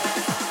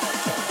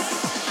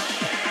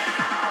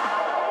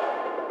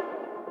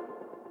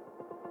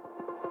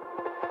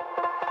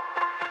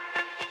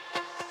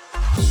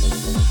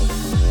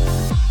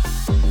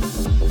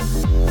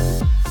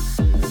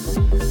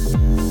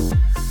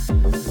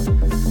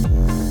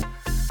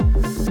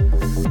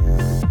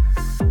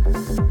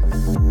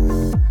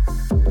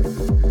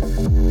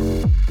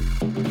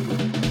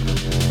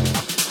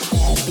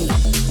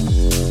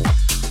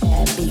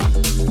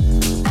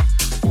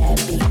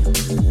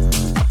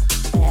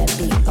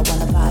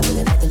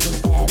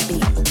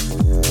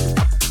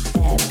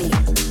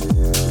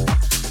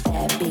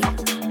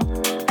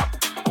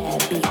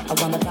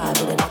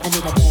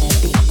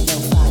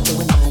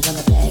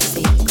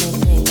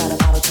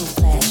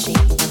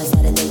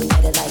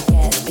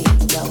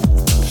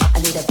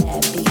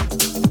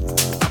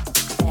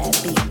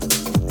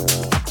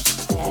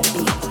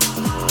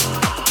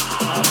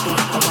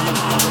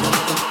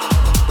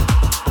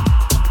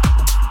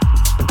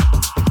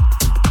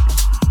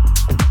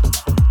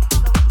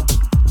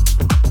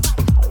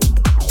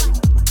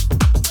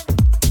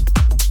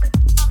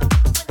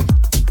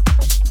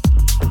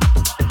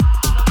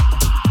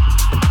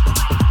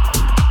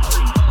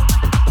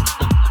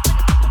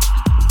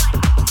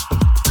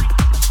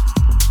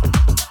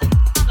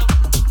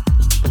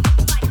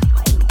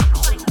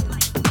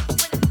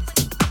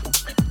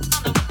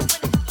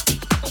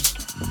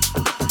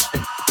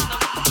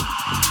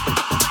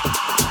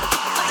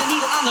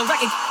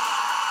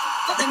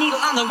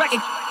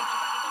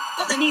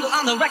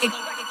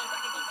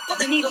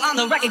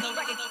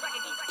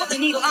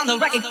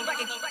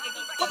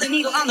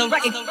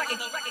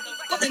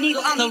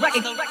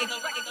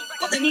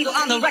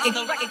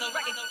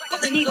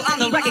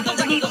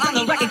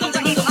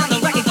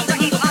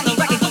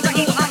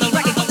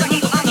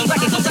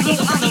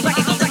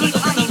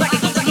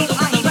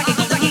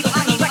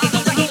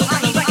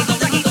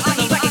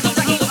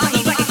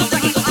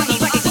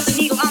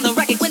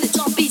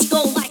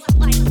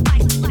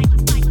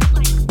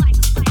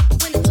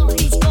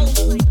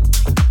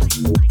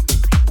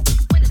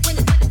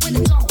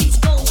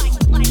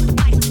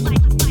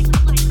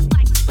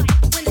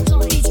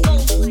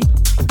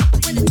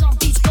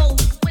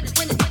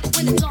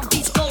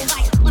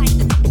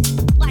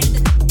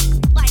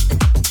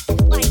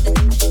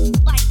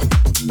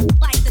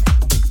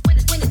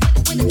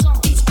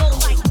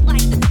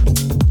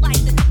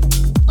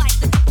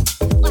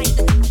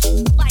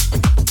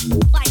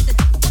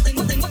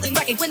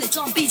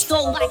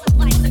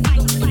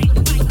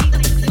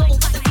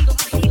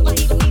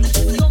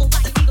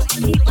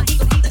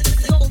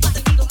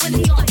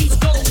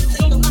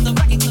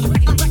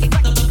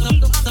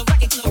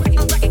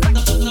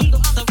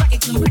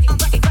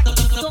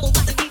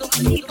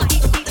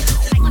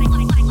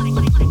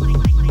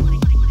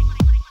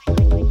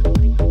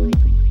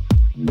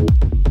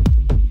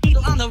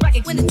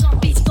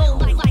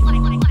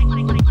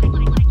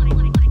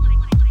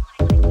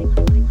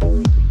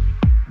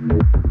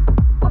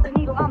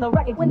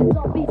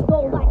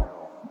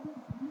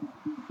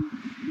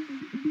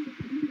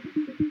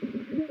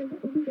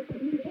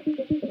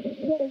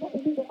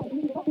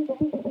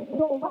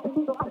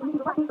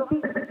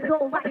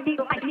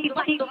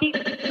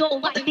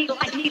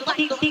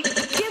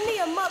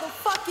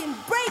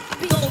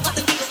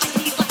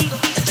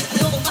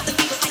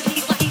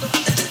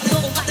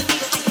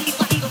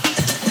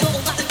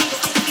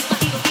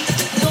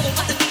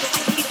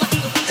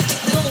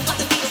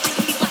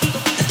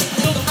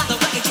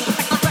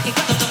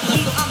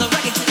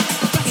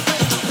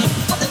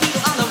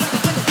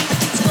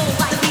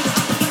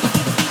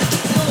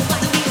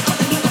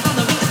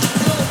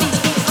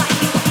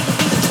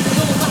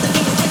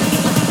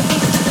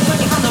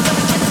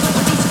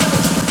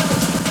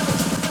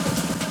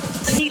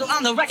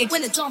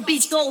 When the drum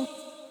beats go,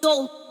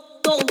 go,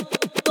 go,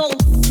 go,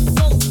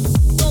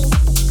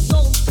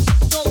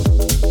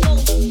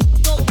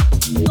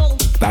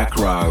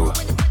 Backrow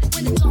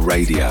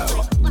Radio.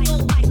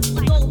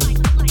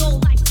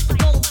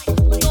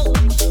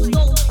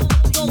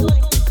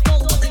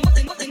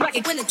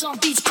 When the drum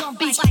beats,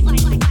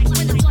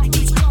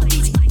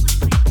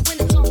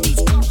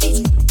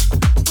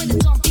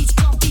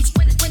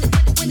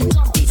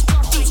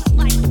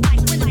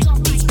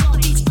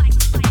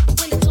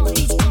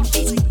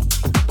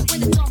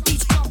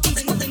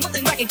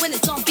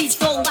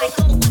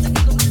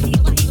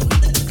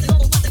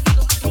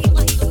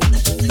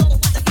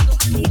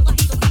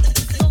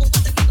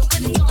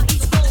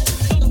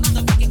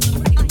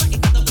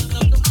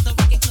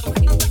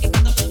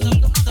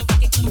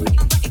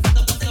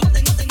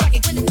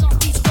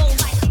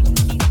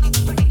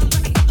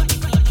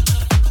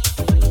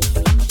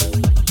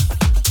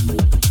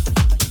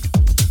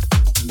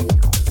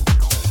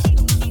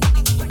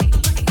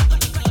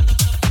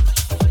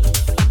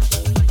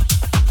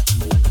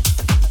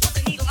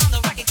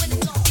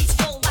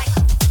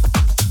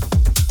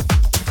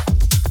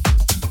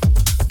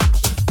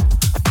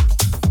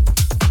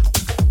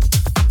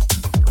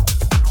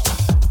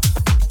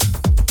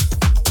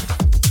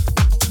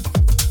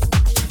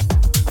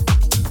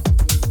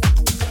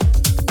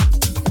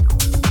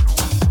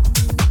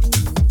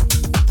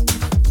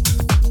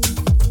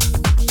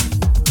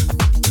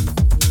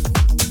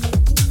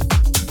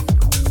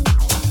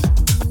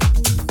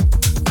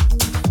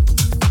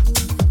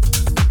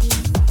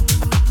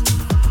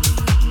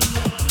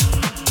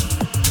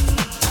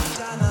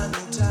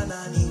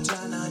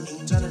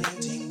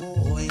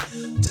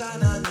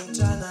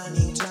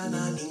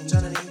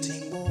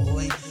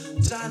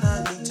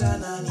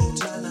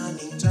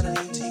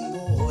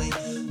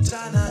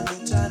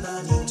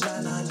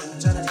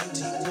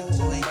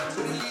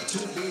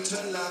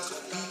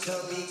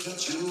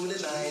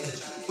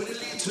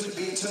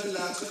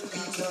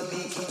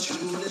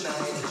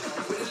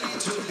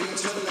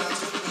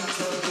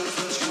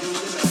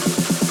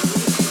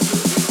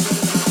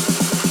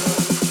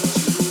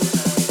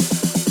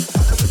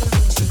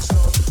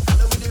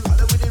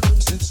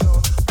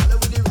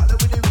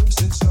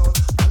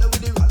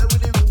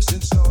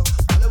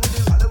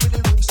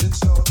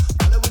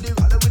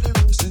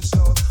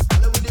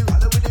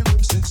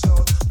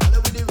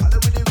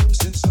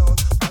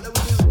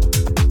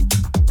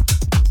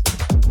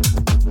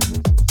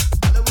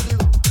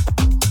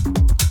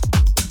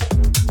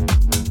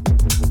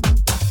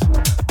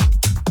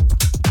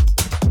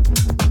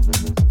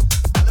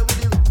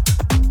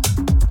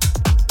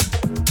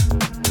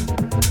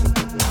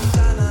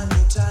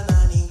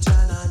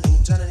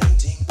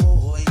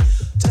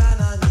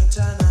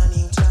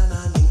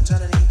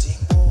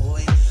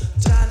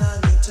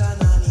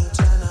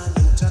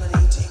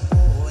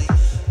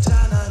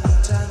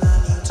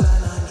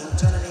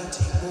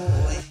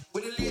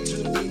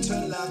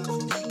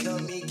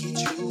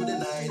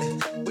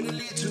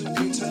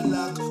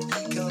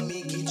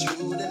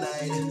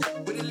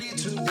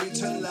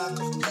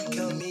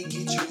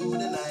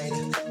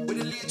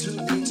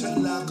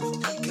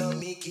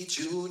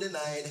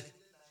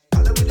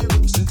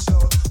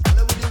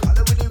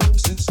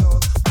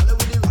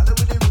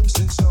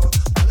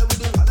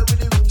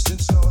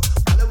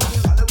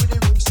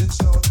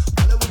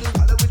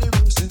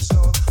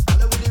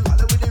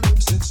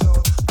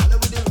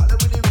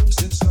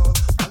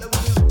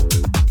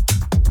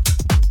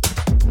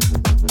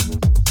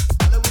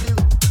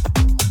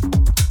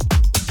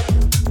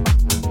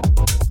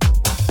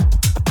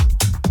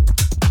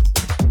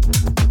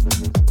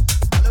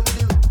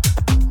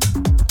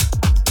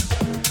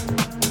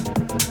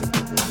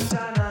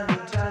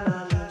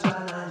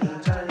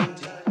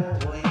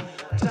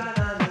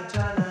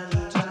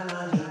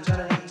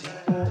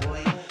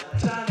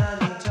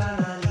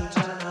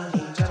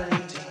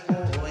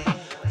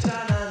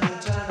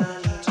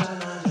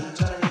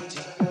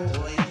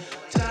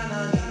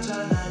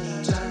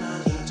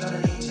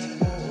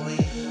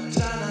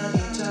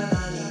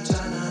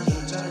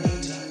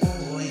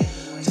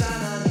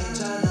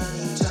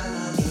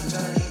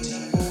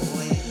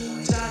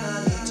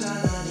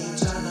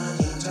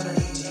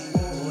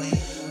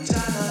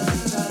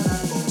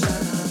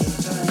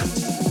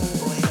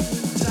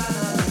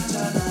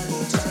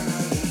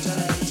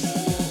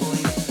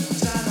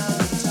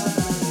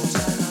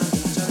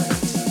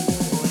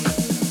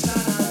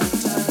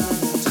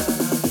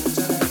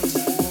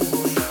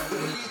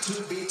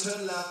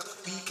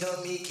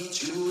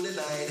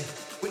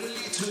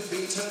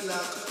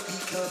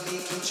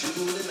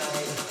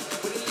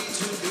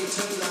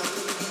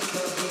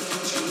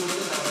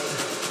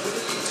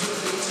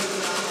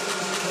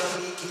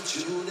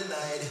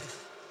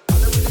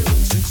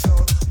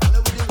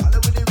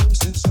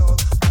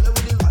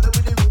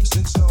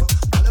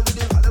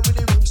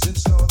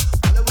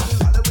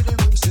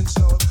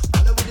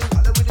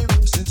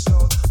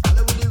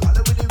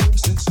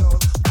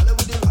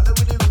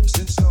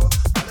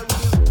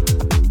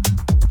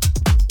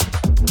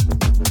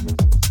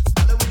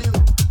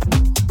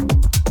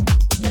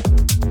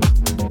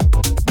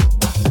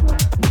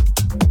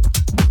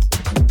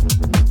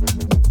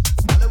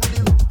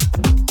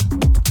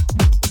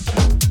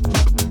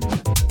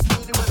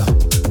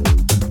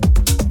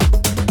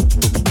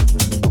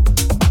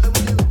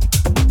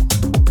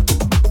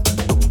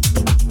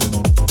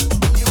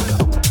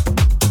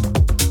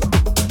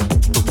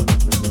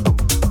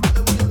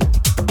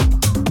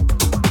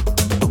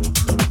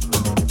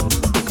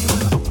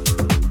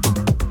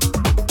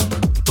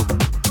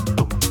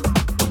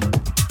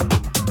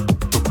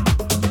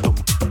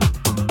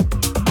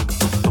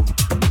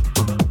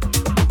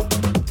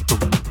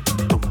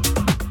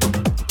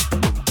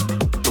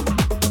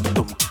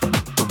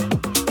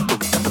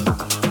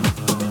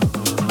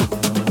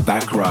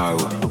 Backrow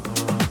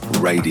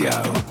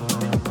Radio.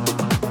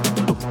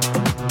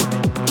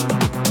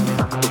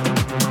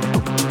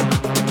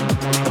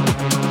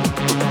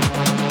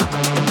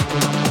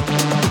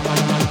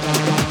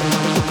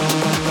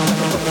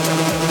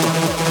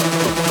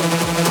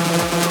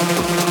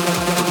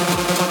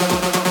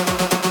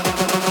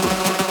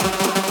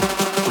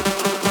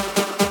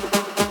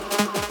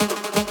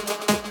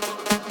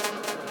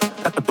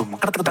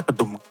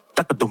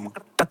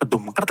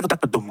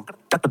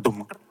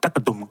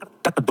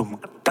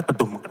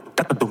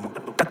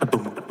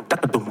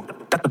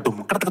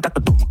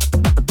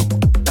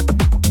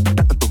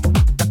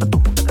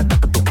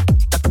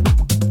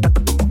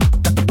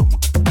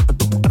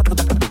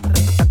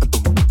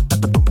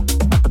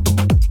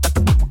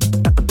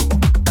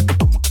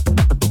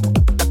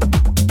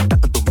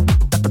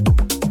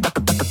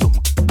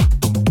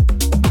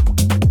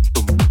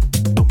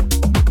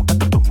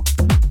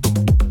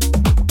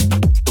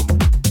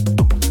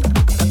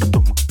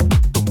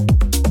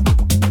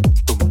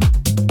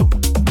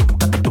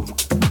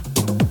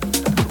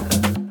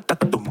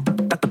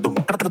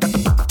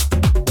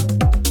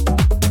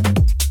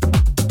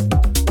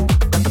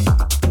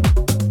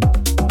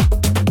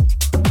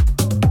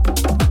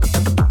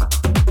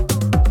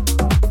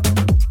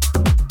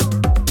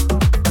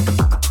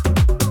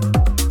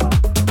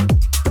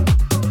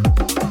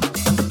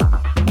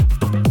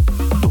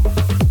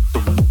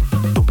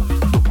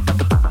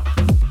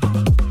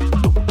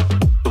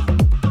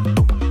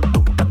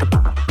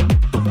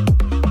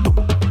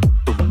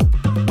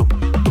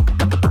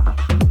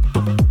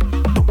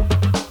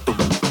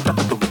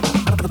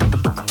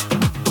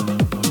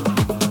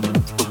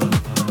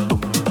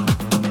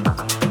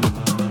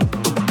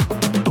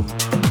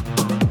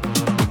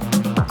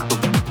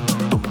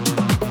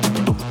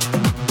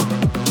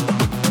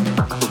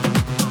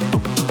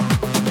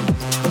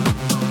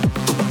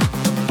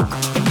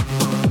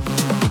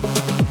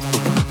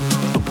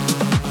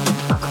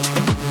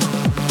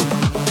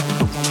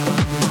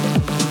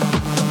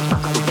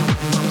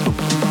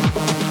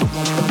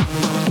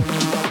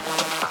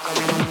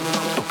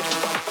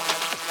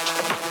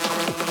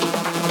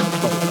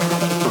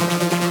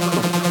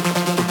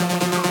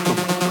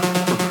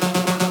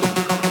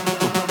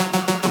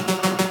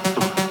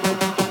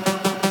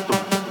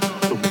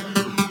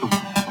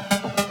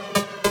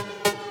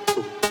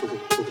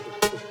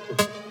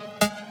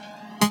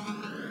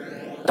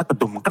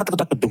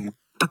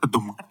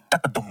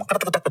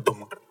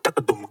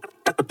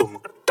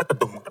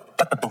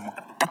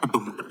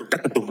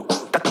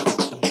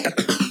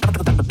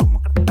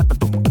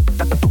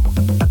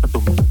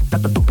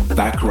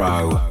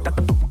 Backrow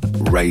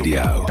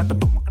Radio.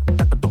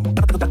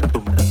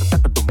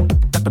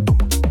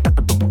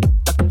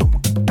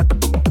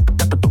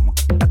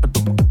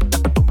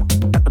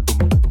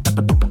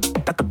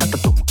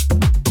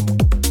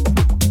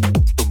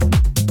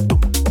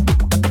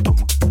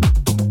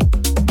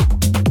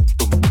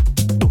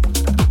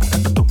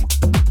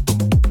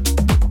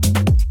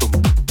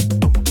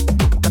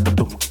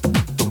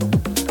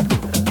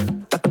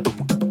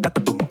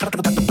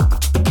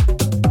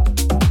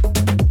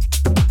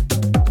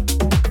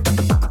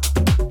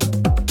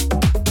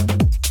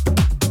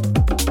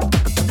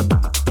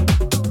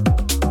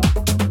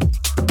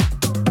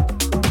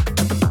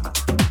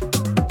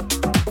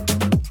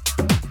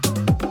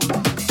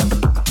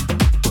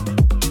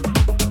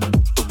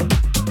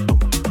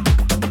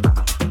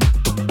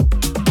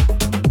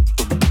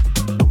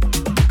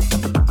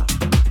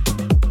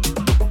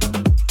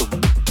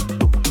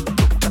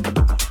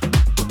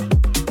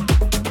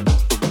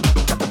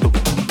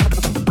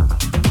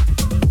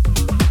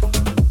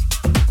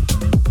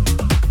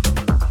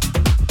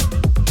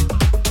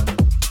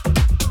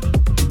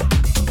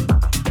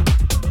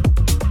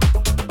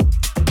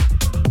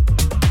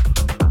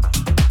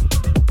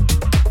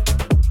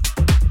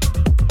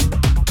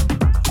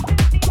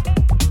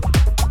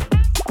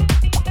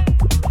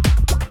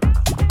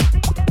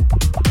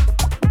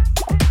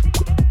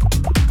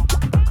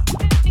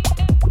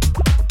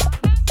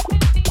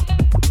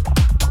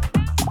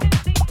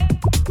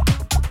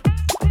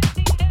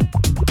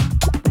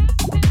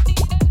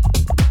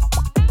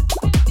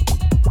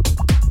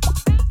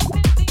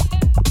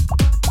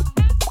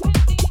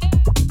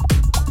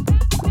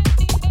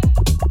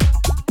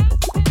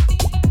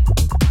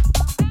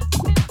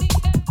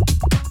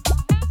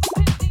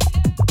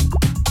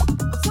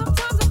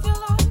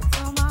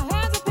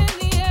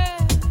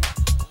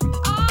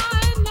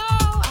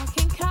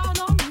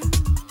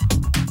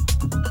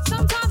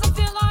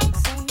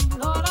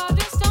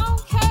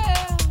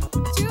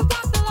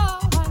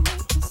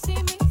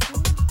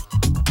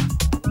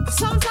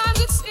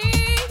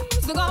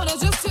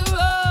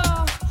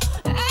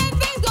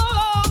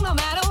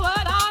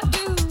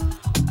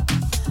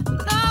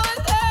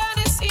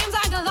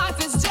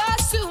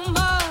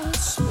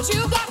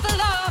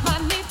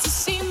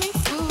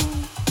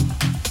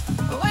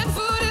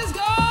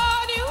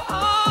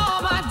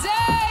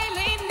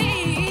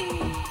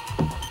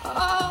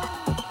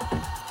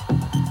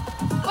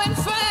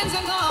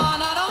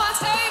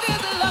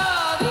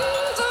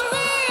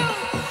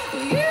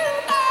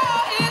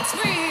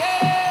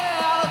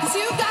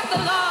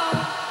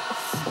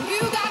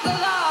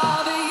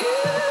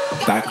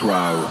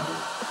 Backrow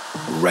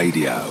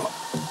Radio.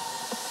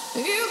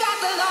 You got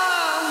the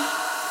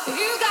love,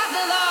 you got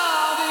the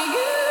love,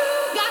 you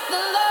got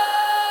the love.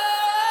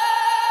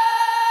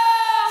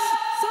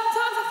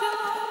 Sometimes I feel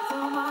like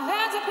throw my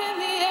hands up in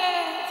the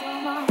air, throw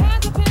my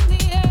hands up in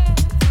the air,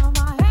 throw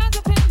my hands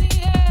up in the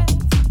air.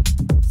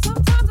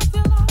 Sometimes I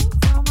feel like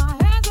throw my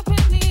hands up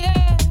in the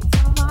air,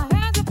 throw my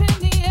hands up in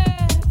the air,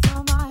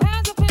 throw my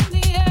hands up in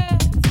the air.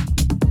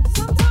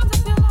 Sometimes I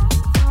feel like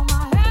throw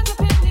my hands up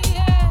in the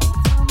air,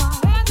 throw my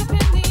hands up in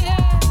the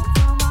air,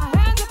 throw my hands up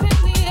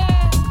in the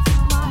air,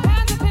 throw my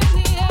hands up in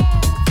the air,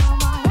 throw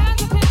my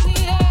hands up in the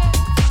air,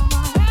 throw my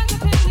hands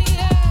up in the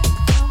air,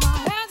 throw my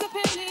hands up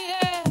in the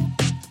air.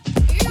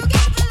 You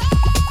got the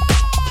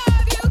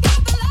love, you got the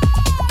love, you got the love.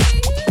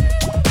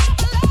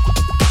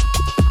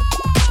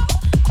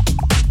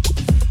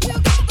 You got the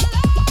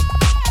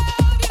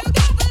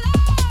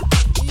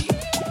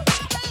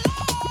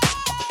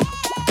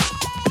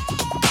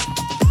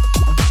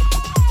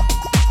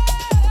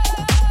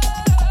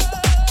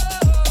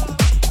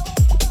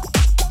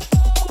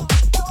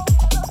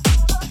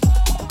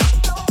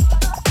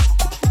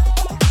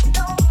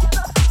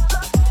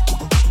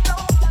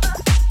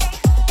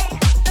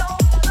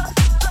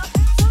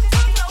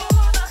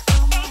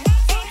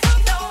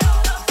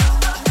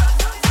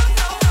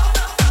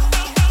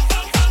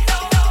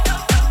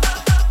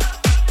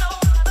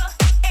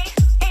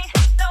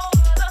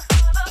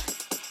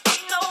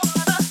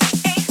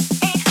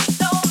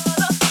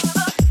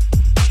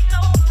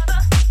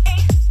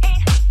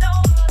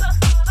you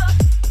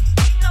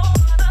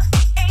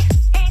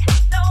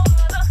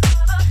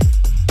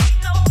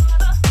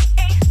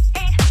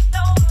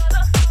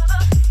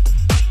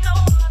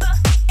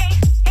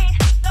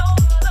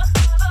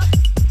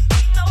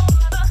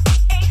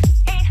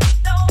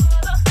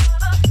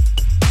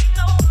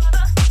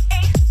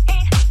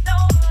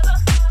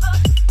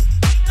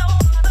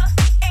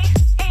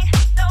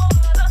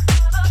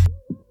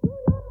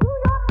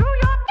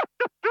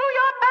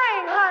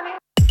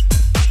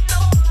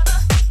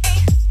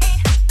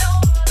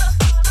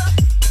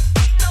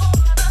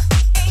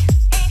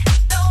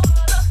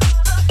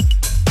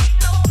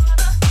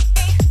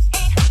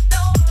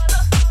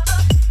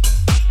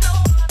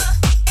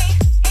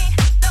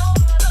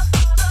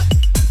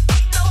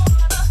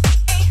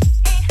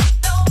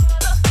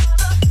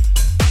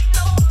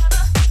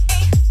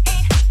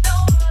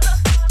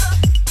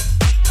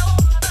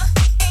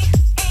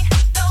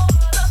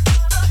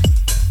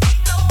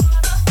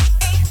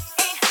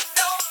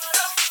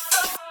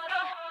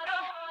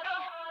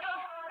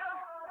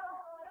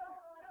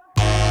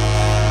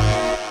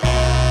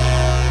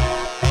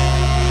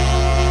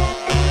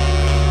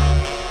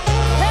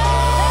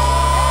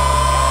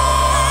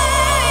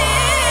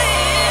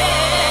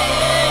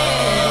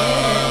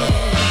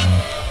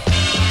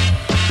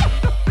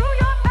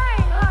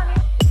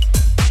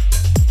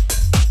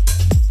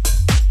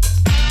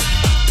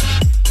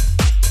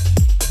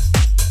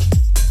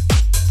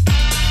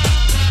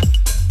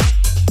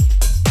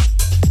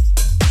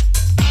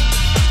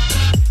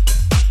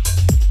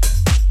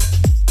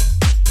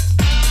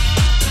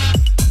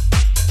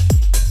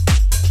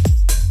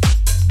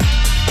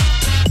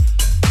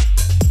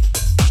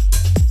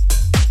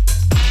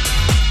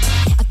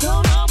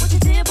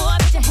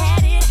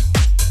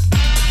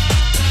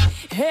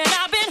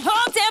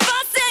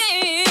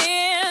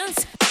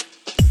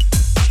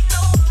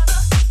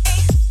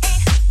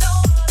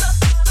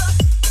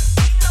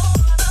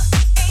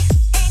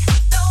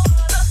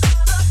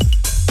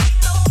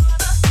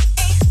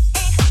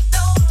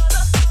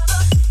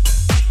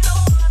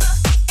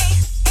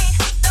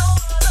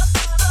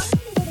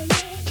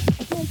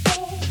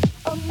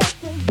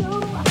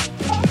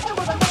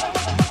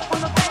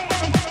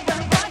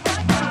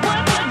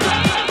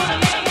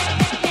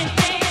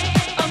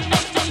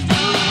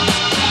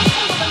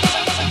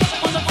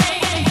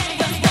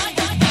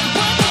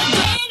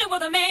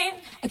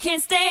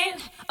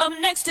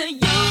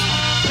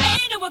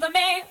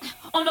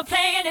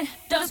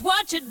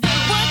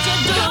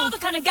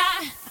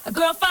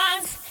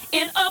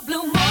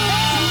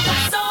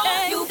love,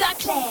 you got the love.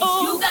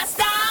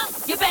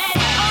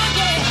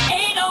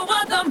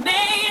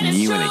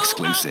 New and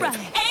exclusive.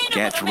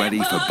 Get ready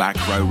for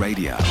Backrow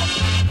Radio.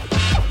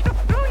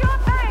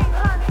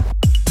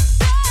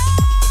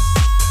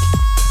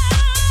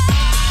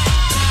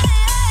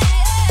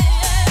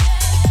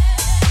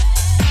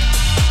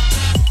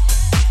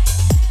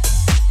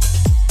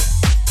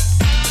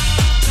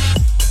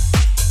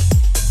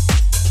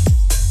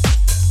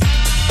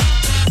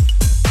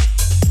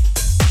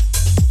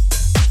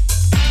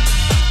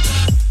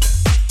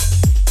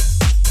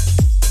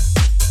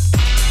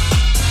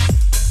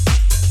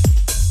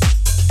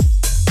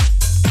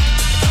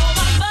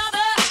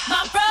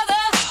 My brother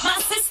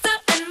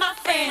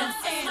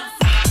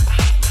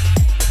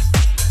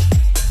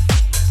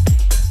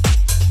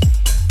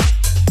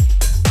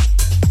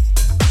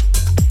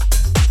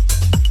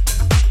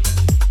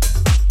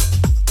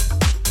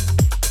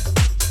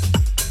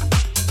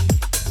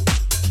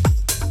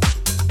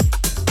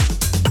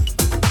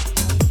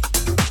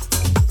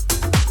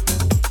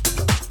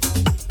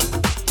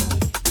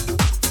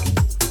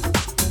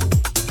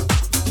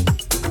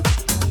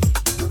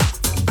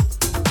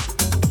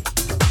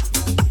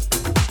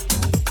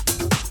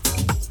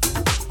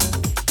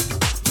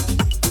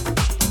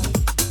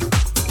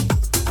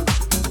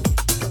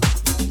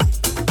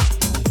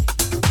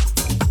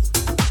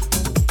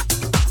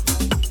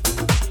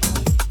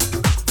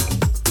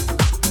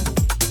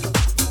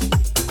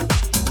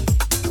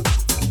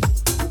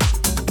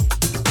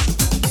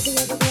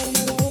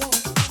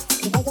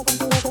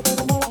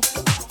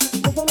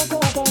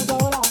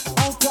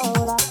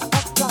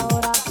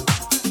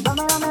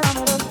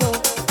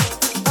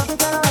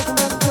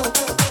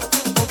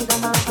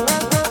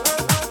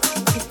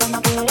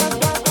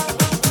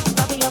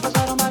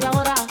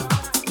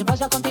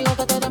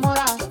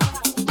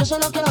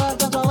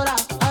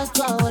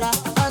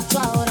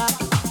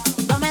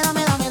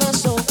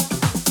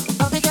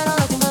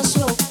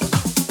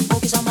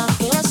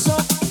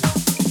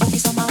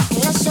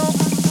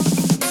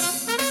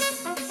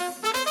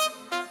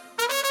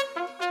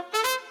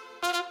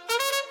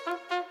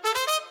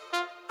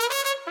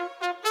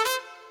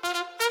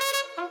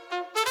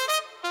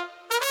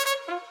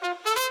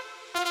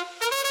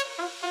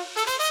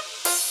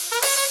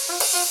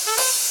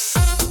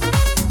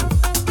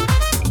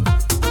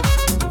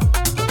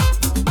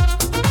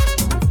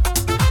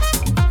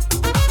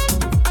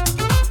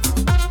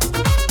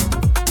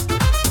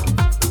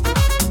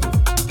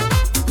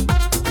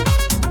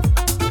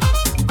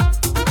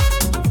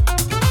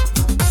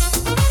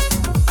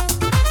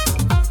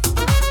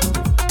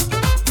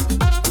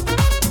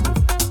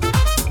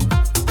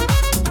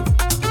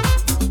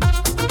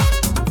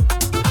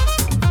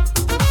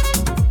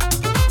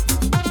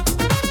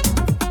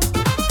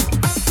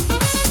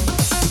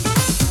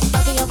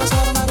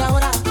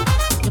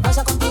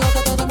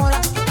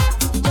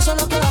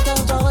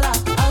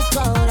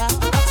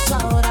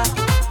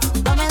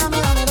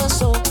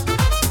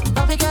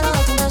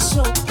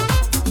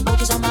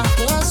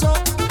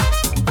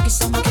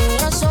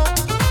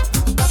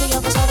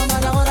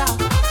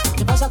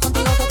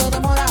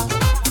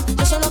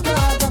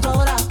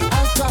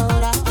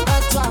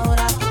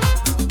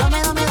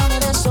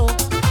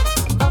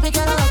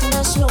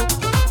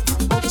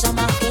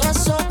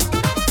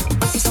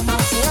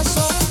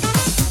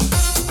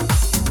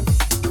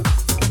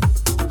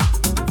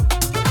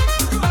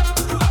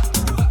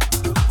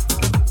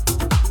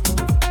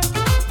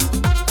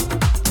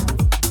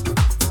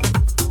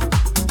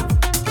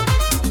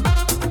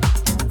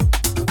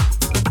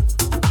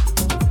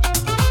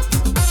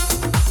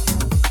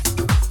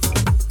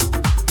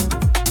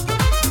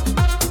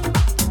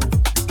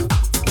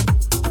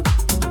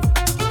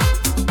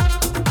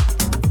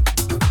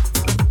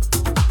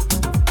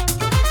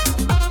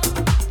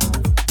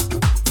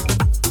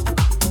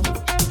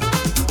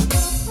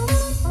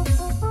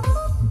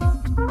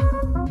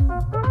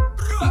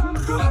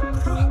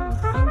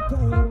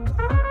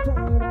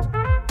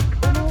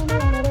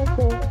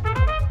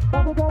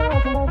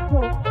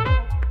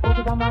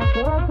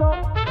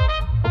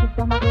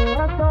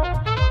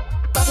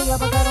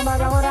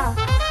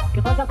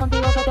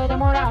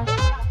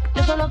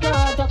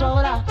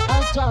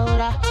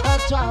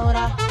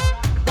ahora.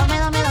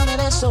 Dame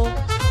de eso.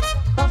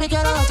 Papi,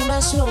 quiero darte un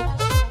beso.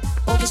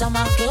 O quizá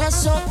más que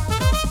eso.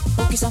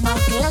 Papi,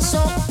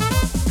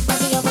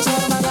 ya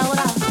pasaron varias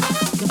horas.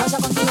 ¿Qué pasa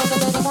contigo que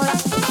te demora?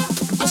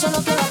 Yo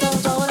solo quiero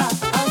darte ahora.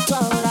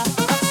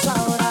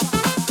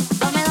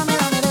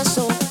 Dame de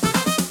eso.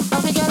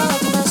 Papi, quiero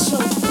darte un beso.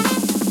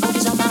 O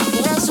quizá más que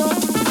eso.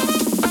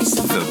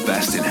 The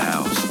best in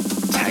house,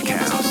 tech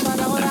house,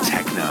 and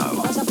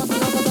techno.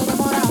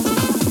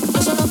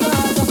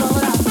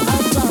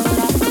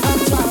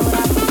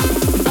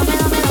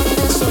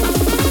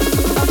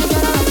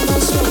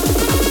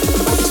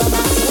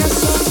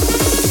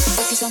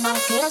 Más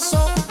que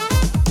eso.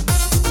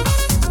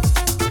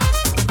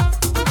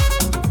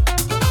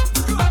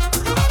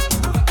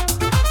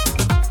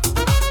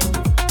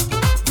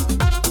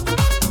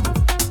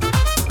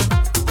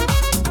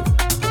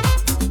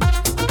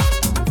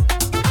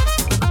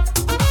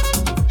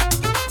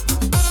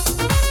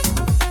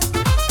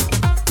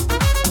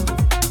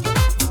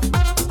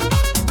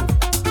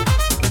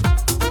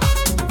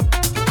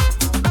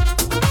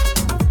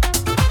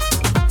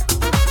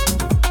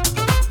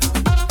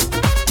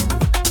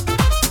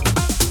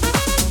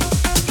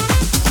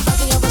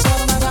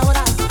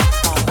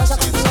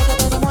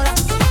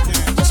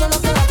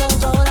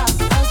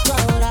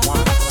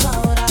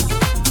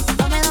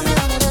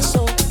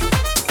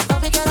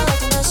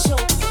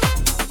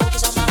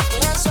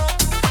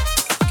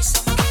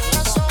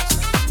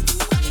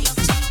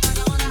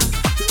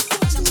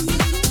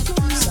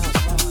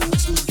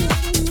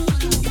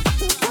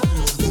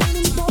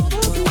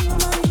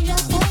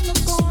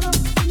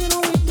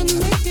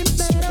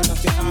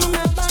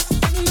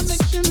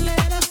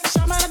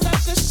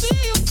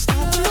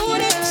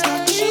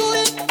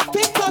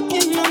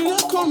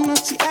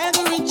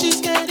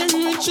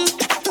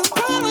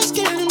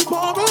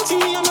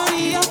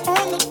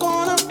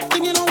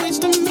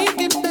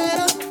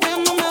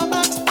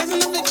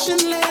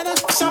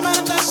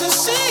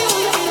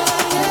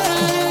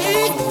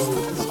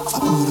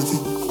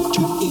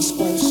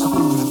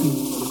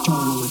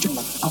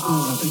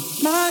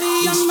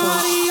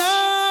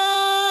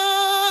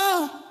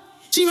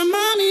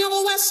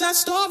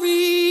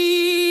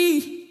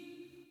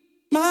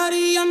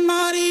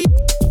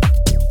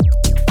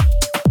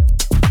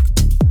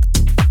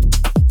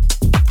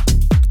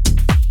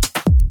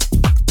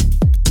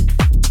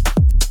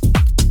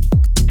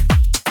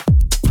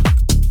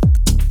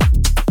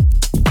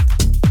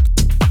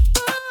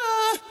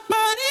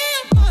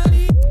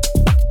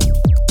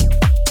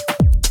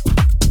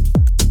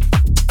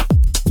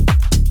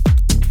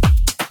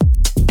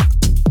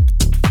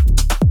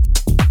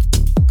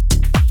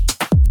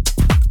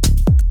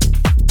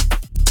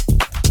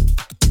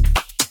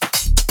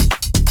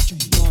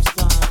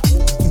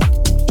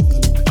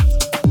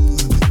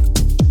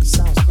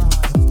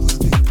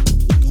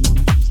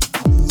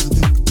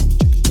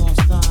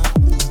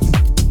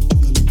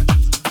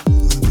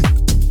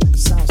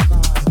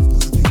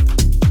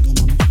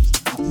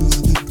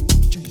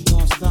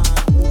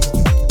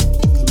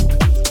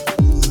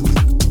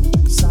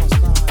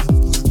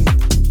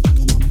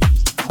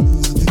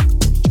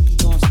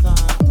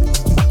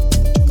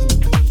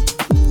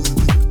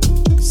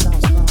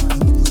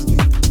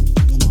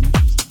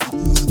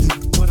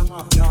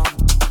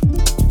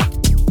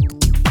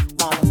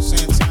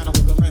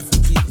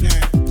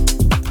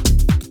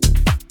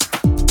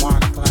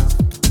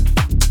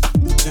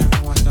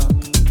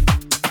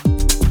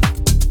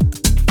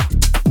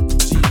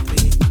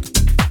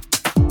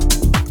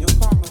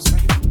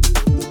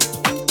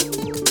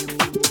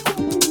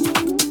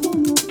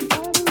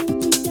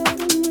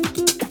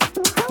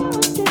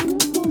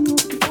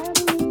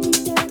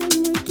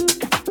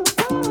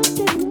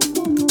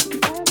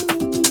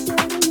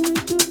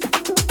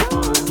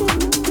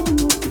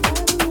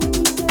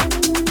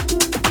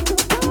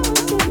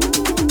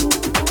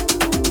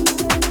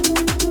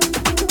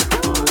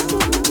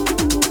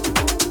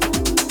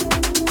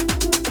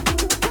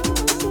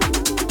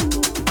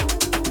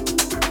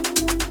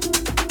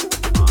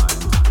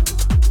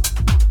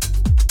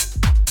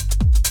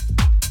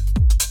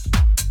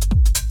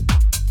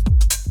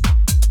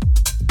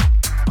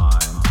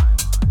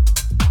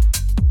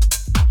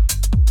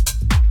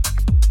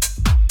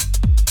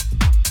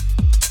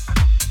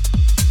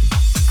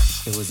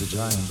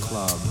 giant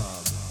club,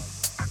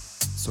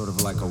 sort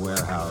of like a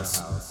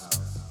warehouse.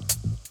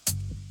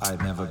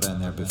 I'd never been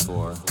there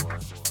before.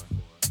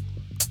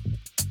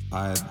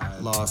 I'd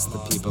lost the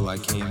people I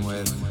came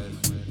with,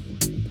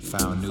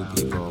 found new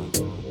people.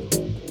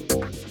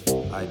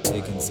 I'd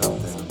taken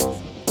something.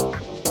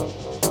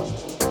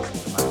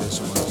 My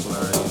vision was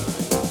blurry,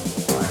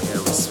 my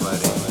hair was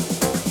sweaty.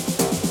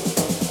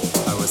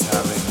 I was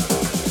having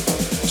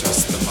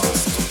just the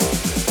most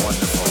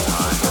wonderful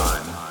time.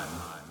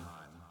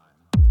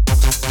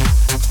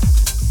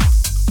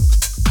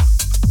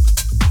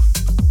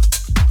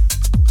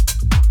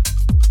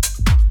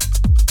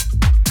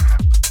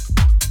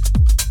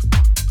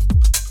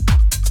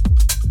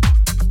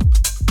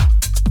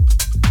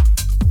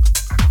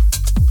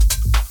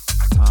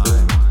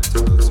 Time to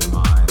lose your mind.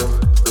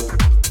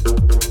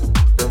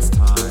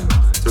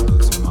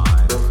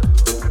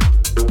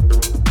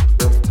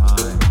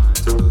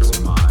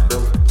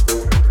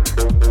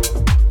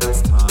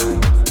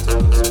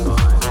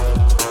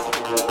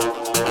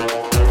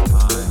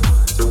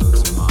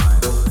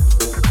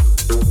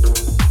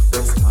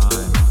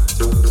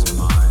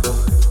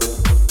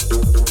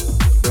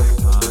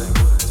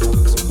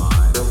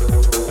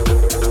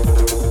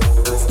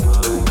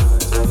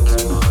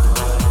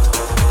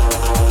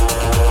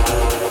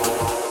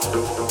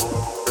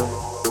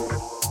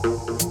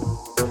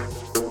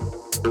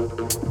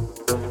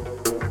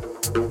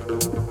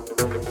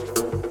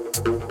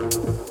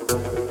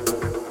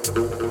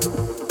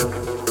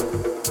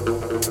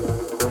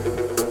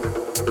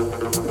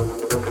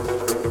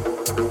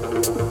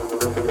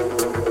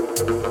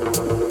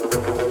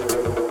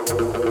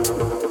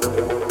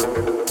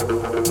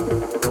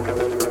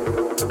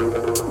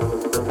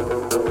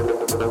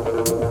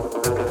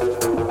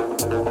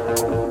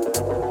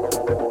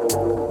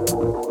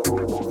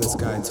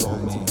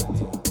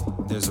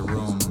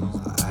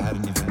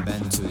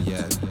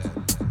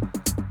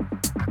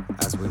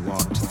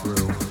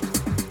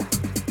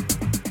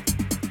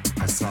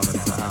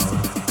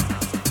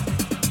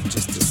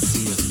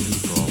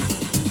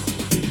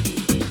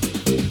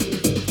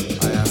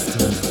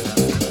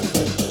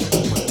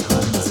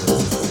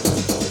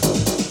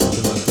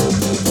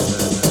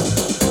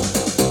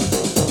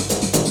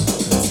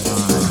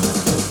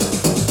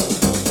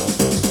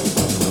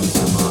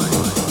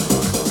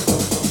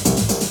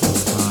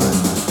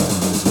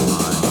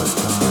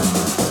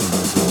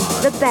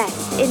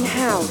 best in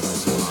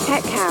house,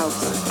 tech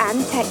house,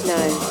 and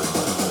techno.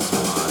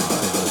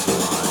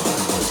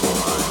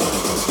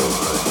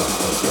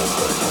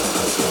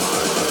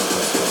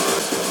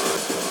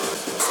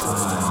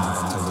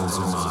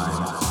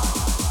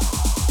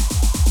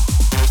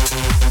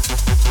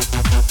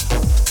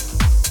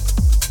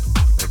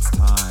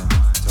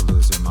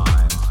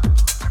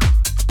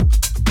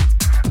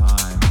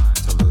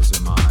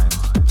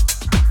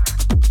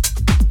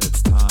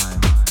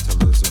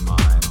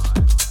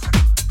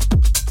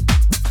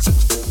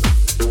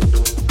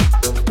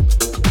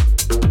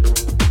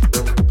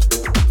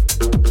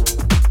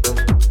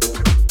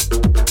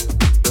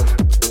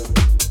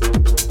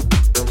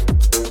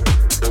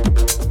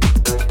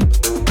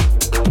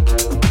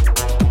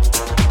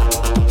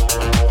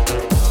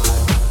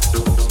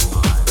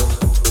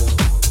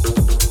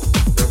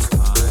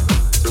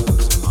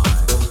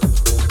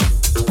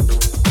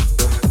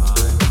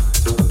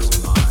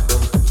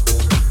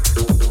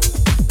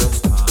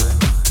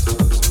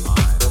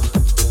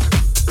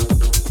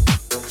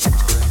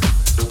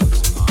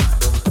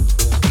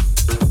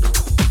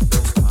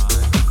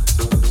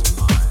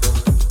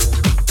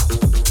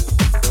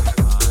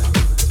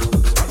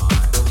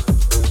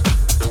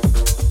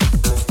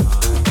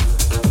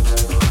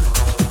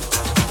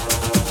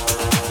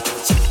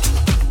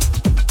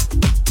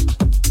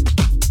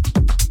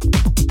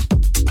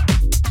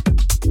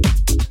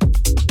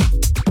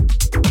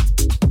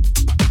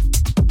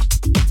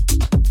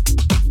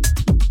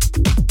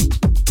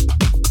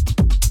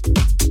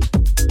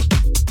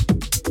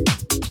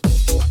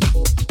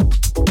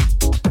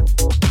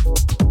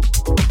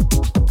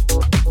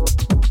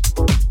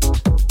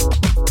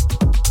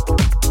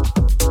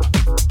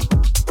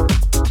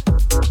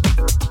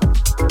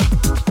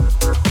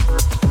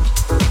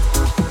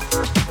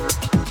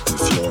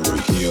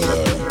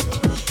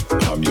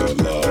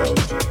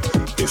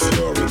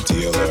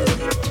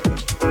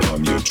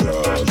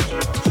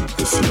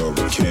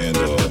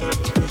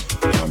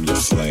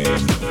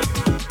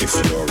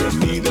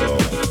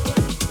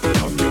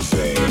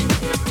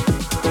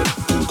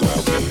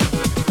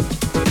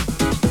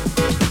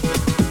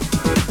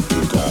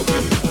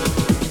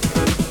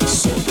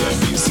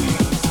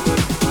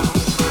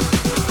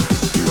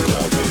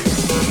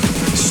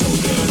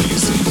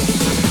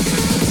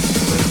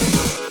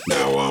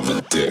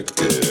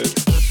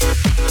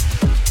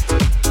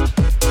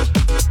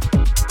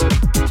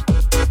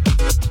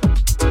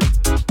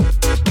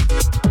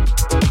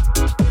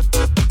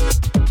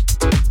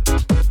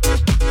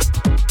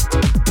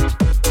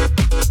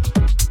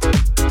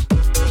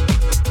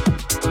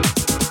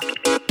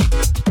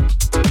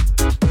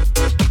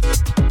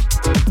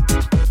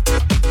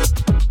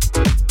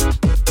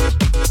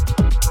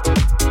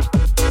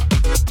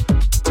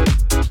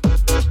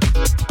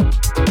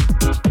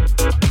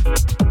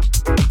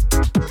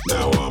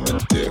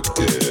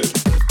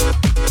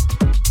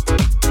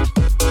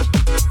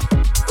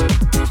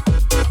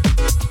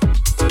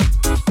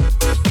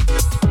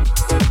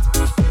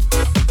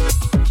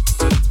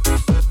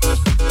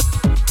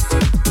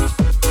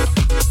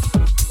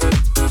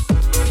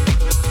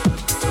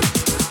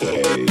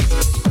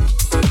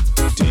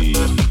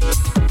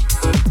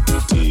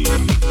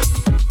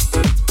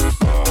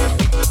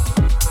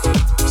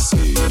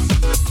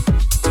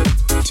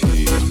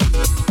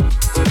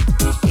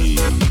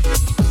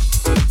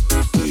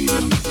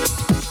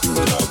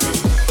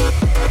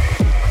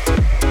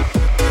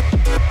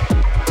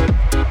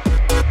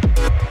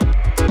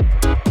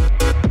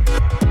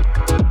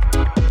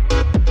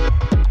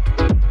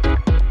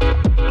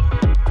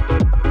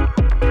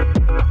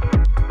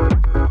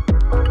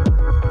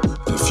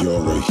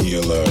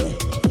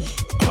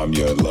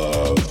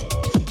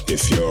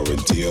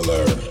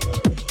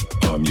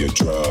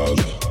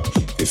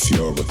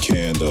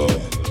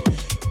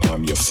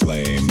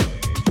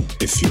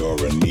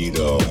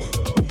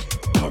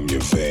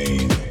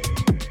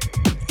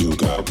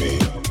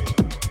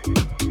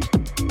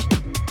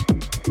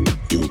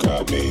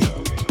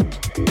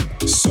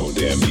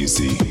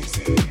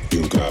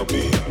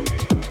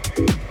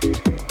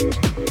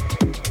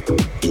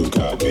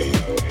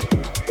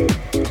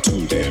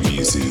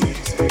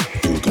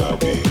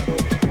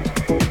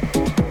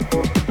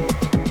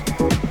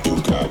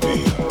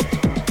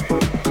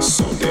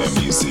 So damn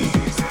easy.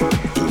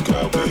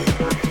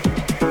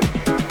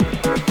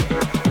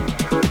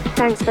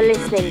 for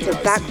listening to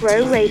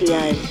Backrow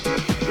Radio.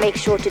 Make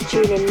sure to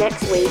tune in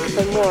next week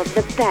for more of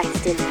the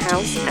best in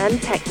house and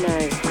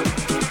techno.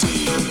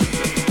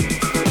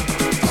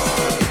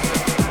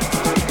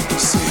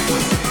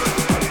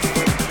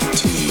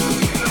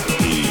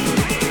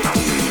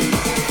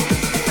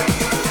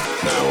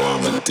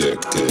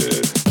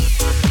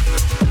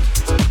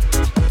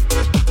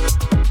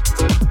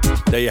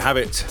 There you have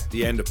it,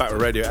 the end of Backrow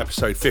Radio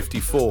episode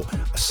 54,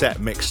 a set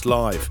mixed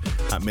live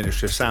at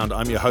Ministry of Sound.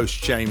 I'm your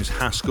host, James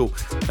Haskell.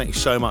 Thank you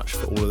so much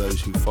for all of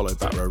those who follow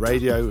Backrow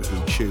Radio,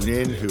 who tune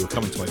in, who are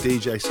coming to my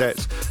DJ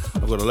sets.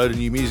 I've got a load of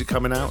new music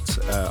coming out.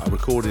 I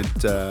recorded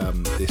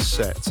this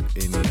set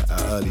in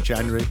early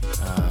January.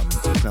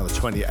 It's now the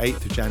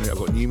 28th of January. I've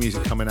got new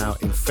music coming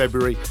out in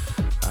February.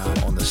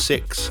 On the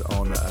 6th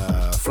on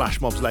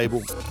Flash Mob's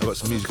label. I've got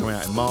some music coming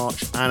out in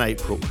March and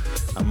April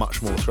and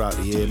much more throughout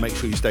the year. Make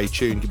sure you stay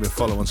tuned, give me a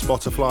follow on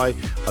Spotify.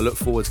 I look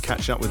forward to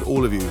catching up with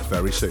all of you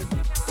very soon.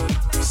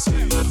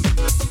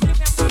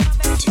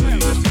 T